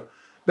Nechre.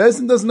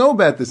 Bezdin doesn't know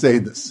about this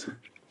Eidus.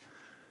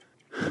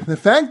 The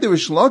fact that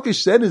Rish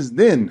Lakish said his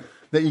din,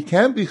 that you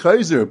can't be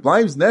Chayzer,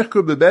 applies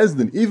Nechre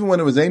Bebezdin, even when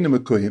it was Eina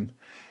Mekuyim.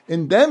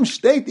 In them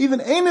state, even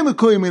Eina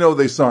Mekuyim, we know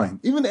they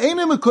signed. Even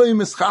Eina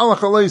Mekuyim is Chalach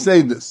Alay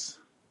Eidus.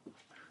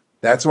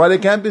 That's why they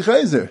can't be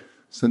Chayzer.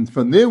 So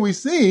from there we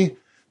see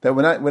that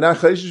we're not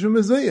Chayshish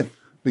Mezuyif.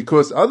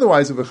 Because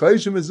otherwise, if a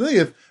Chayshish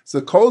Mezuyif,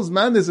 so Kol's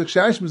man, there's a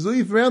Chayshish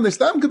Mezuyif around, they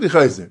stam could be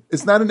Chayzer.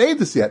 It's not an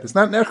Eidus yet. It's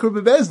not Nechre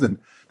Bebezdin.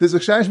 There's a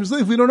Chayshish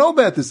Mezuyif. We don't know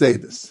about this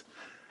Eidus.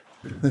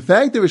 The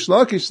fact that Rish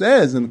Lakish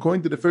says, and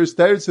according to the first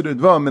teretz of the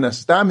Dvam, and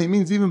Astam, he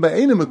means even by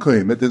Eina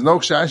Mekuyim, that there's no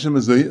Chayshish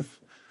Mezuyif.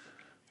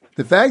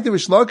 The fact that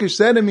Rish Lakish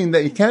said,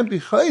 that you can't be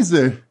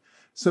Chayzer,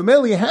 so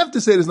merely you have to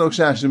say there's no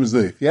Chayshish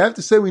Mezuyif. You have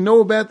to say we know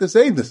about this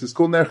Eidus. It's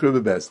called Nechre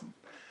Bebezdin.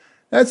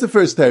 That's the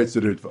first teretz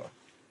of the Ritva.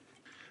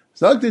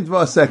 Zogdin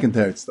Dva, second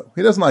teretz though.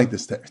 He doesn't like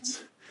this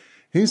teretz.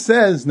 He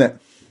says that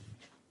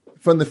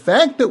from the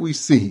fact that we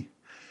see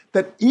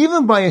that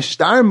even by a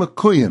shtar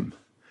mekuyim,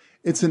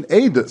 it's an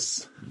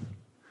edus,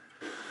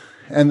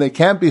 and they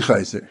can't be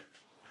chayzer.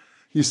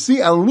 You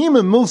see,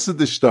 alima milsa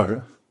de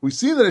shtar. We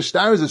see that a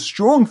shtar is a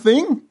strong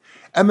thing,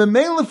 and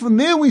memela from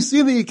there we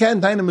see that you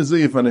can't tie a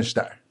mezuyif on a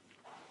shtar.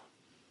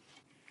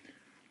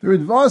 The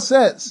Ritva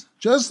says,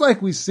 just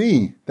like we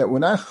see that we're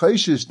not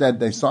chayshish that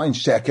they sign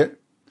sheker,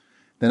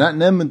 they're not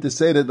nemen to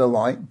say that they're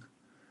lying.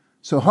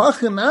 So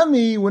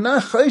hachanami, we're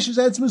not chayshish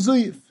that's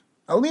mezuyif.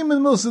 Alim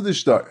and milsa de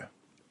shtar.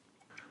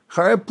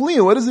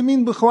 Charapli, what does it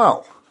mean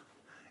b'chlal?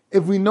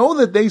 If we know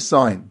that they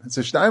sign, it's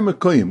a shtar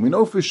mekuyim, we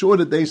know for sure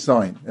that they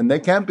sign, and they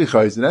can't be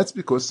chayzer, that's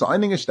because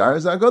signing a shtar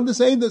is agad to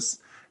say this.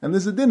 And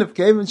there's a din of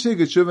kev and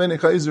shigit, shuv and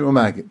chayzer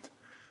umagid.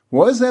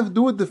 What does that have to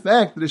do with the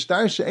fact that a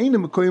shtar she'ena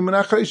mekuyim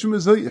and achaysh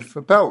mezuyif,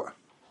 for pella?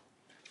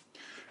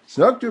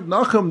 So Dr.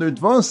 Nachum, the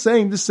Ritva is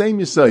saying the same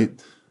Yisayid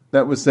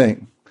that we're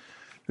saying.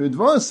 The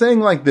Ritva is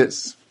saying like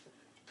this.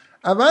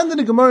 Avanda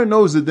the Gemara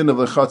knows the din of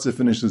lechatze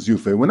finishes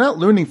yufei. We're not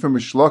learning from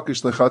Rish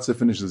Lakish lechatze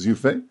finishes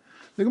yufei.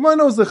 The Gemara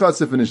knows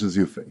lechatze finishes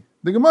yufei.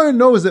 The Gemara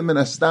knows that min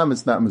hastam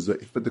it's not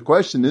mezuyif. But the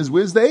question is,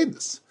 where's the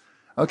edus?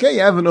 Okay,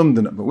 you have an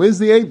umdana, but where's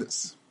the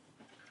edus?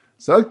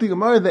 So the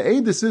Gemara, the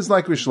edus is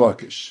like Rish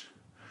Lakish.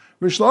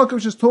 Rish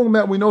Lakish is talking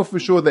about, we know for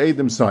sure the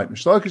edom sign.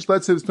 Rish Lakish,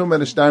 let's say, is talking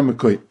about a shtar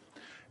mekoi.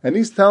 And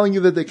he's telling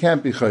you that they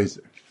can't be chayzer.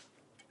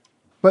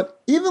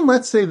 But even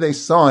let's say they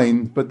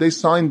signed, but they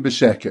signed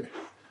b'sheker.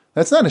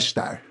 That's not a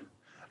shtar.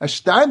 A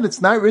shtar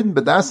that's not written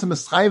b'dasim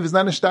eschayiv is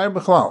not a shtar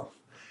b'chlal.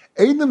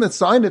 Edom that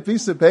signed a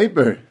piece of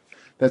paper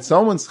that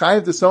someone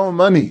schayived to someone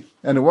money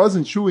and it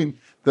wasn't chewing,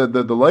 the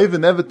leiva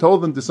never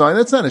told them to sign,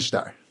 that's not a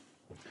shtar.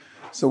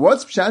 So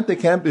what's pshat they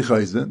can't be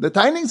chayzer? The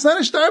taining is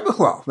not a shtar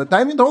b'chlal. The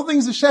taining, the whole thing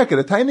is a sheker.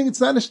 The taining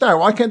it's not a shtar.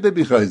 Why can't they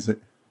be chayzer?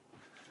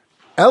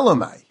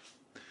 Elamai.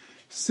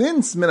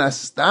 Since min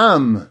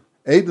astam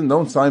Edom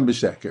don't sign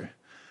b'sheker,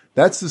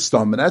 that's the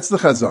stam, and that's the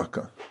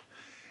chazaka.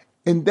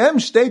 In them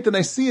state that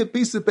I see a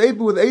piece of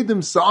paper with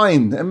Edom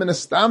signed, and min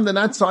astam they're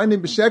not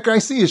signing b'sheker, I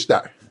see a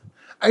shtar.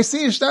 I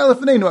see a shtar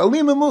lefneinu.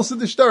 Alima mulsa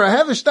the shtar. I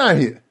have a shtar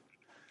here.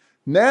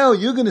 Now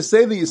you're going to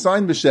say that you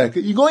signed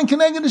b'sheker. You're going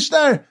connected the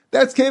shtar.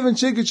 That's kevin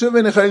shikit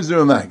shuven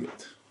echayzer magid.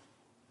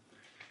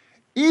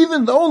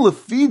 Even though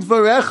lefid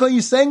varecha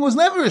you're saying was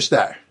never a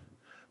shtar,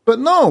 but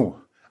no.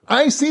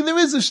 I see there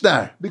is a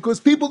shtar, because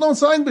people don't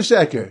sign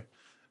b'sheker.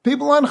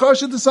 People aren't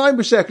chasha to sign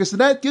b'sheker, so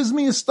that gives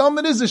me a stam,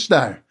 it is a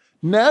shtar.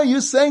 Now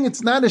you're saying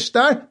it's not a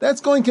shtar,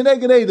 that's going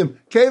connected Edom.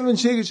 Kevin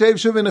shigit shev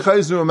shuvin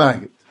echayzer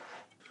magid.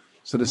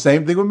 So the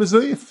same thing with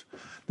mezuyif.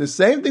 The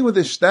same thing with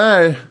the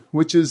shtar,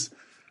 which is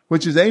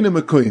eina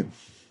mekuyim.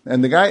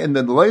 And the guy, and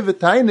the leiva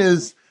tain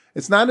is,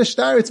 it's not a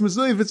shtar, it's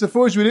mezuyif, it's a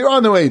forgery, there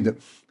are no Edom.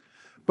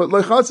 But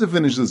lechatze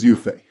finishes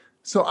yufei.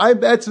 So I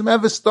bet some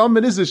have a stam,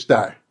 it is a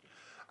shtar.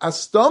 A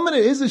stomach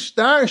is a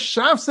shtar,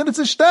 Shaf said it's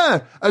a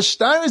shtar. A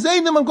shtar is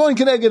Edom, I'm going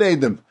connected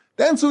Edom.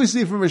 That's what we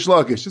see from Rish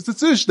Lakish. It's a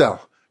tzushdal.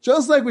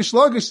 Just like Rish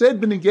Lakish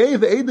said, Benegay,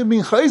 the Edom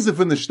being chayzer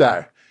from the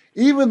shtar.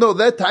 Even though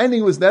that tiny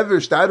was never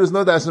a shtar, there was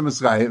no dasam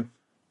eschayim.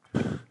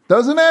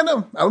 Doesn't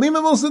matter. Alima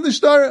mulsa the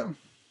shtar.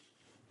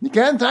 You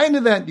can't tiny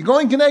that. You're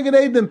going connected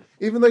Edom,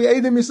 even though you're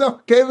Edom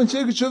yourself. Kevin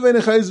shikut shuvein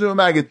echayzer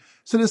magid.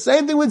 So the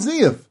same thing with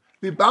Ziyaf.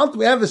 We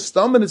have a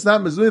stomach, it's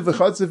not mezuyif,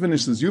 v'chatze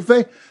finishes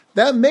yufei.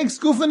 That makes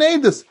gufan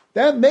edus.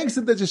 That makes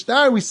it that a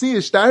shtar, we see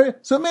a shtar.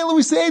 So mainly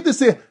we say edus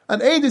here. On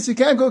edus, you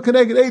can't go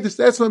connected edus.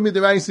 That's why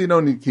midiraisa, you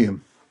don't need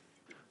kiyum.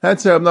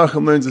 That's how Rab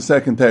Nachum learns the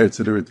second teretz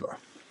of the Ritva.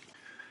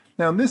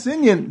 Now in this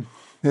Inyan,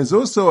 there's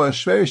also a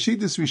shver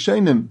shittis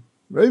Rishonim.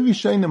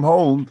 Rishonim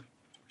hold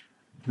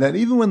that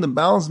even when the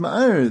Baal's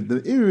ma'ir,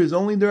 the ir is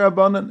only the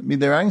Rabbanan.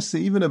 Midiraisa,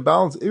 even a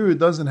Baal's ir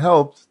doesn't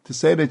help to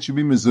say that it should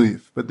be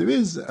mezuyif. But there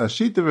is a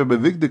sheet of Rabbi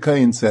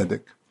Vigdakayin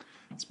Tzedek.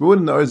 It's brought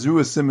in the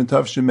Arzura Siman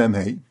Tavshim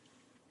Memhei.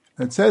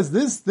 It says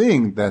this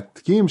thing that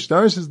Kiyim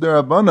Shtars is the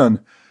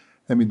Rabbanan,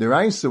 and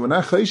midiraisa, when I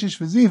chayshish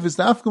v'zif, it's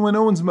after when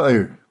no one's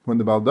ma'ir. When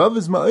the Baldav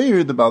is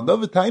ma'ir, the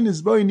Baldav tain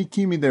is boy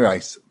nikim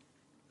midiraisa.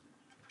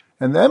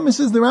 And the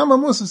emphasis, the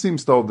Rambam also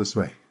seems told this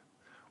way.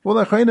 Well,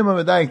 Acharonim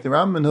Amadayik, the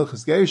Rambam in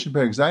Hilchas Gerish and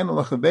Perek Zayin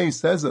Alachavei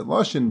says that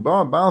Loshin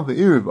Ba Baal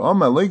Ve'iriv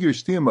Oma Legir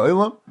Shtiyam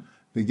Oilam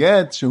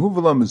V'get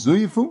Shehuvala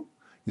Mezuyifu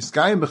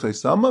Yiskayim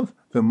B'chaysamav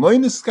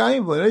V'mloin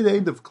Yiskayim V'leid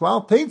Eid of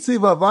Klal Teitzi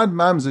V'avad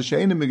Mamza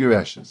She'ena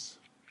Megireshes.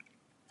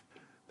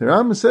 The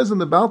Rambam says on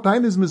the Baal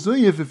Tain is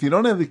Mezuyif, if you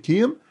don't have the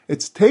Kiyam,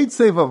 it's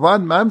Teitzi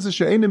V'avad Mamza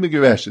She'ena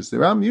Megireshes. The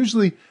Rambam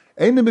usually,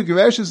 Eina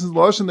Megireshes is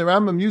Loshin, the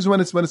Rambam uses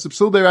when it's a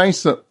Psul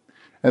Deraisa.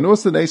 And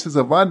also they says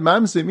avad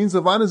mamzer, it means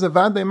avad is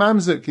avad de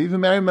mamzer, can even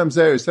marry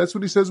mamzeris. That's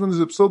what he says when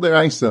there's a psul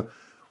deraisa.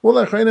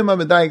 Well, Acharonim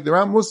Amadayik, the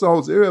Ram also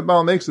holds ira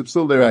bal makes a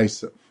psul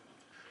deraisa.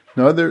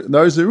 Now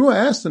there's a rua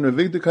asked in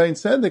Rabbi Vigdakayin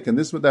Tzedek, and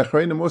this is what the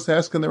Acharonim also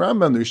ask in the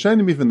Rambam. The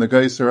Rishonim, even the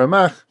guys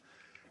Ramach,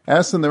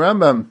 asked in the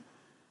Rambam.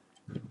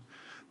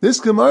 This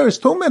Gemara is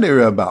talking about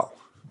ira bal.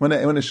 When a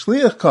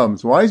shliach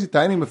comes, why is he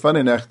tiny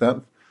b'fanei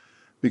nechtav?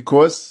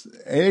 Because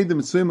the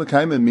mitzvah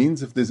mekayim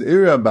means if there's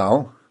ira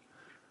bal,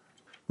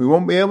 we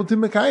won't be able to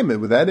mekayim it.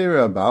 With that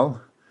ira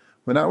bal,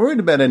 we're not worried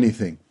about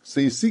anything. So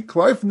you see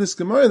clear from this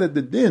Gemara that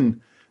the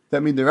din,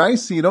 that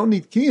midiraisa you don't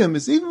need kiyum,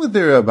 is even with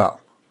ira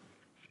bal.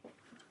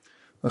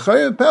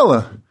 L'chayr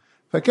pella.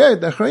 The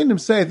Acharonim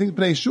say, I think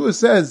Bnei Yeshua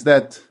says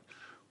that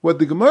what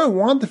the Gemara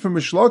wanted from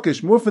Rish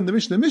Lakish, more from the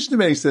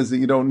Mishnah says that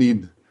you don't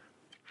need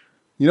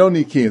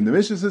kiyum. The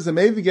Mishnah says,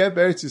 "Maybe get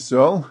Eretz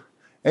Yisrael."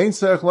 The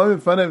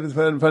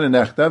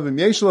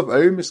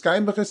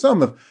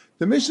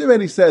Mishnah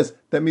already says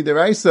that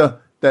midiraisa,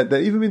 that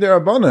even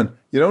midirabanan,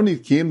 you don't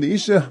need kiyum. The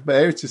isha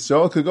b'Eretz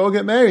Yisrael could go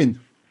get married.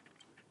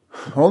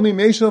 Only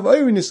meishel of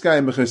ayrin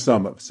iskayim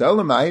b'chesamav. So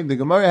the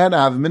Gemara had to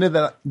have a minute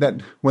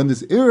that when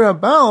there's ira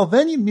bal,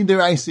 then you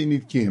midiraisa you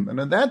need kiyum. And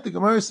on that the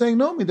Gemara is saying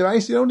no,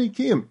 midiraisa you don't need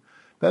kiyum.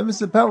 But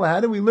Mr. Pella, how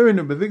do we learn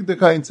Rabbi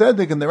Vigdakayin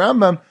Tzedek and the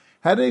Rambam?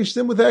 How do they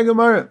shtim with their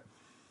Gemara?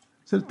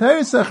 So the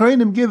Teretz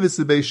Acharonim give us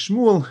the Beis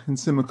Shmuel in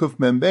Simakuf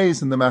Mem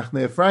Beis and the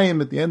Machnei Ephraim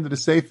at the end of the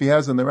Seif he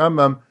has on the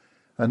Rambam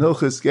and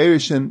Hilchas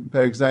Gerishin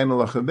Perek Zayin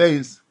Alach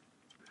Beis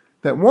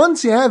that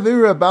once you have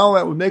Ira Abal,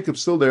 that would make a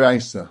Psul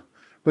Deraisa.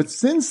 But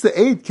since the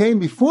Eid came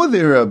before the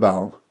Ira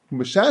Abal,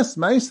 B'shas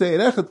Ma'aseh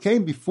Erechad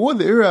came before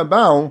the Ira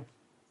Abal,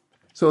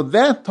 so at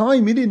that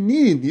time you didn't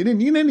need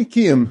any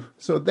Kiyum.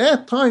 So at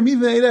that time,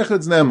 even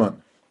Erechad's Neman.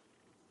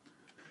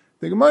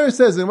 The Gemara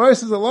says,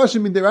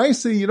 Alashim in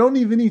Deraisa, you don't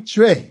even need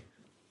Trey.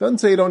 Doesn't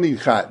say you don't need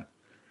Chad.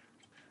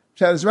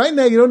 Shabbos, right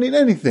now you don't need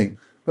anything.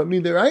 But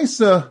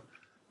Midiraisa,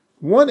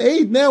 one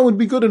aid now would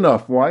be good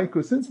enough. Why?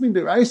 Because since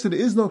Midiraisa there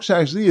is no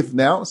Kshash Ziyif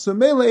now, so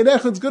Mele Eid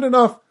Echad's good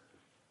enough.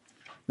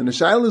 Then the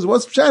Shaila is,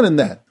 what's Pshat in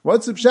that?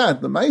 What's the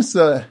Pshat? The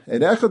Maisa,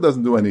 Eid Echad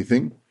doesn't do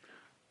anything.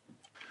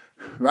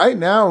 Right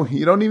now,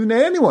 you don't even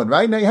need anyone.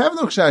 Right now you have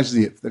no Kshash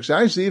Ziyif. The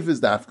Kshash Ziyif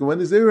is Dafka when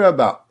there's Ira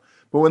Abal.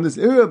 But when there's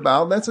Ira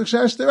Abal, that's a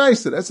Kshash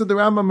Deraisa. That's what the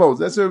Rambam holds.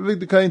 That's what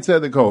Rabbi Kain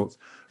said the holds.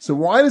 So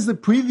why does the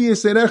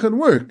previous Eid Echad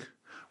work?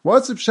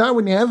 What's the pshat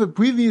when you have a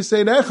previous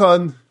Eid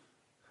Echad?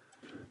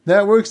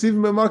 That works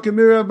even by Makom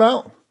Ira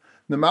Abal.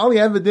 Normally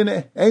you have a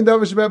dinner, Ein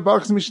Davar Shabbat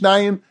Bachs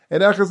Mishnayim,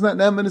 Eid Echad's not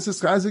Neman, it's a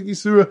Chazik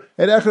Yisura,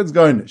 Eid Echad's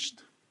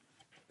garnished.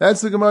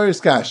 That's the Gemara's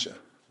Kasha.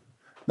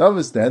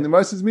 Notwithstanding, the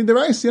Gemara says,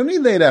 Midiraisa, you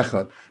don't need Eid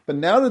Echad. But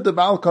now that the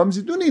Baal comes,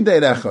 you do need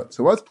Eid Echad.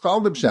 So what's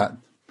called the pshat?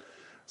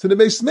 So the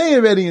Beis Meir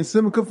already in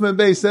Sim Kufman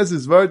Beis says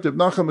his word, Reb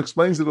Nachum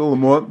explains it a little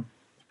more.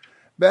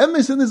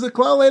 Be'emes is a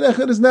klal Eid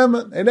Echad is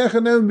Neman, Eid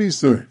Echad Neman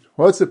B'Yisur.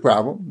 What's the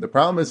problem? The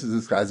problem is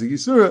it's Chazik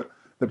Yisura.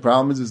 The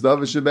problem is it's Davar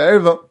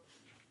Shebe'erva.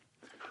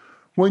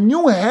 When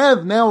you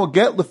have now a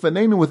get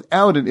lefanenu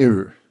without an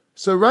error,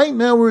 so right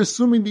now we're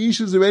assuming the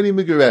Isha is already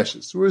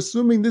Megareshes. We're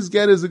assuming this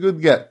get is a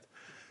good get.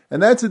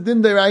 And that's a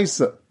din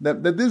deraisa,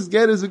 that this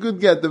get is a good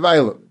get, the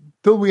violet,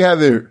 till we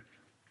have error.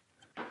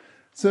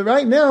 So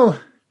right now,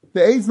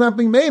 the Eid's not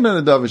being made on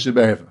a Davar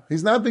Shebe'erva.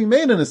 He's not being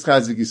made on a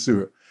Chazik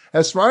Yisura.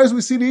 As far as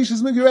we see the Isha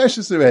is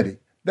Megareshes already.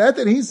 That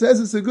he says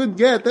it's a good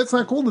get, that's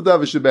not called the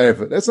Davar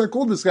Shebe'erva. That's not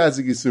called the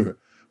Chazik Yisura.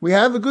 We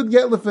have a good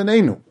get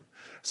lefanenu.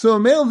 So a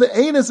male, the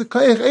aid is a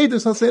kayach aid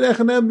is hasei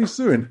echanam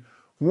bisurin.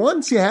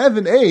 Once you have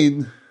an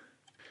aid,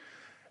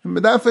 and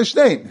the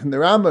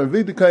Rambam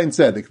Vidikain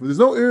Tzedek, if there's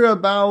no Ira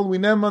Abal, we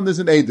neman, there's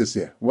an aid this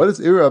year. What is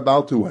Ira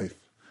Abal to wife?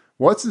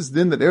 What's this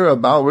din that Ira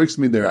Abal works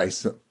me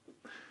deraisa?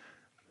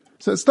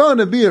 So it's starting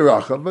to be a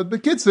racha, but the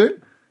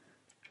kitzer,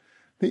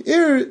 the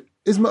Ira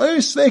is ma'ir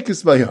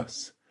sveikis by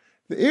us.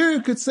 The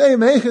Ira could say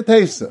meichet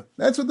hesa.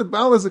 That's what the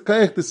Baal is a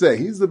kayach to say.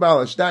 He's the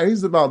Baal Ashtar,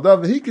 he's the Baal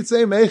Davar. He could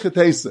say meichet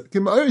hesa.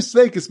 Kim ma'ir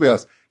sveikis by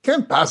us.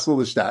 Can't passel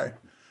the shtar.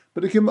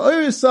 But the kim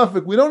ma'ir is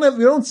suffix. We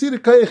don't see the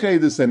kayach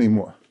edus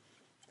anymore.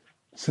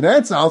 So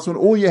that's also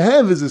when all you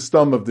have is a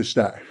stum of the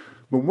shtar.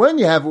 But when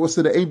you have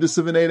also the edus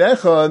of an Eid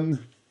Echad,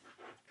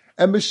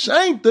 and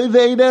B'shayt the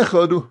Eid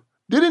Echad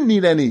didn't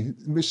need any.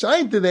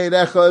 B'shayt the Eid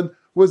Echad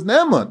was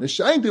Neman. The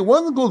Shaita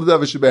wasn't called the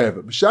Davar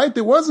Shebe'erva.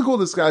 B'Shaita wasn't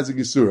called the Chazik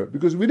Yisura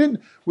because we didn't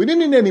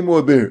need any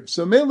more beer.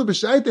 So Mele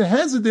B'Shaita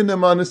has it in the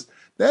manis.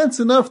 That's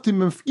enough to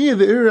mefkir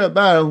the Ira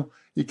Abal.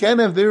 You can't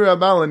have the Ira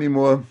Abal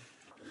anymore.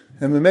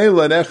 And the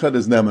Mele and Echad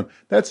is Neman.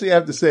 That's what you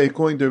have to say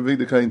according to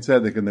Rabbi Kain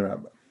Tzedek and the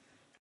Rabbi.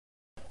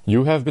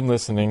 You have been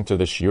listening to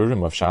the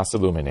Shiurim of Shas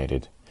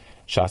Illuminated.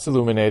 Shas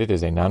Illuminated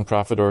is a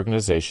non-profit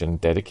organization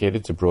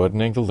dedicated to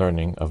broadening the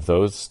learning of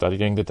those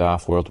studying the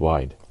Daf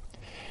worldwide.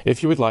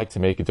 If you would like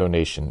to make a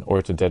donation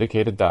or to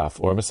dedicate a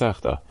daf or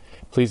masechta,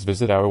 please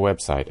visit our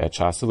website at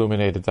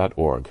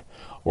shasilluminated.org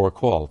or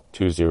call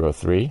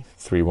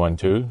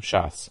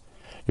 203-312-SHAS.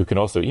 You can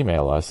also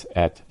email us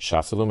at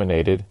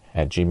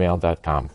shasilluminated@gmail.com.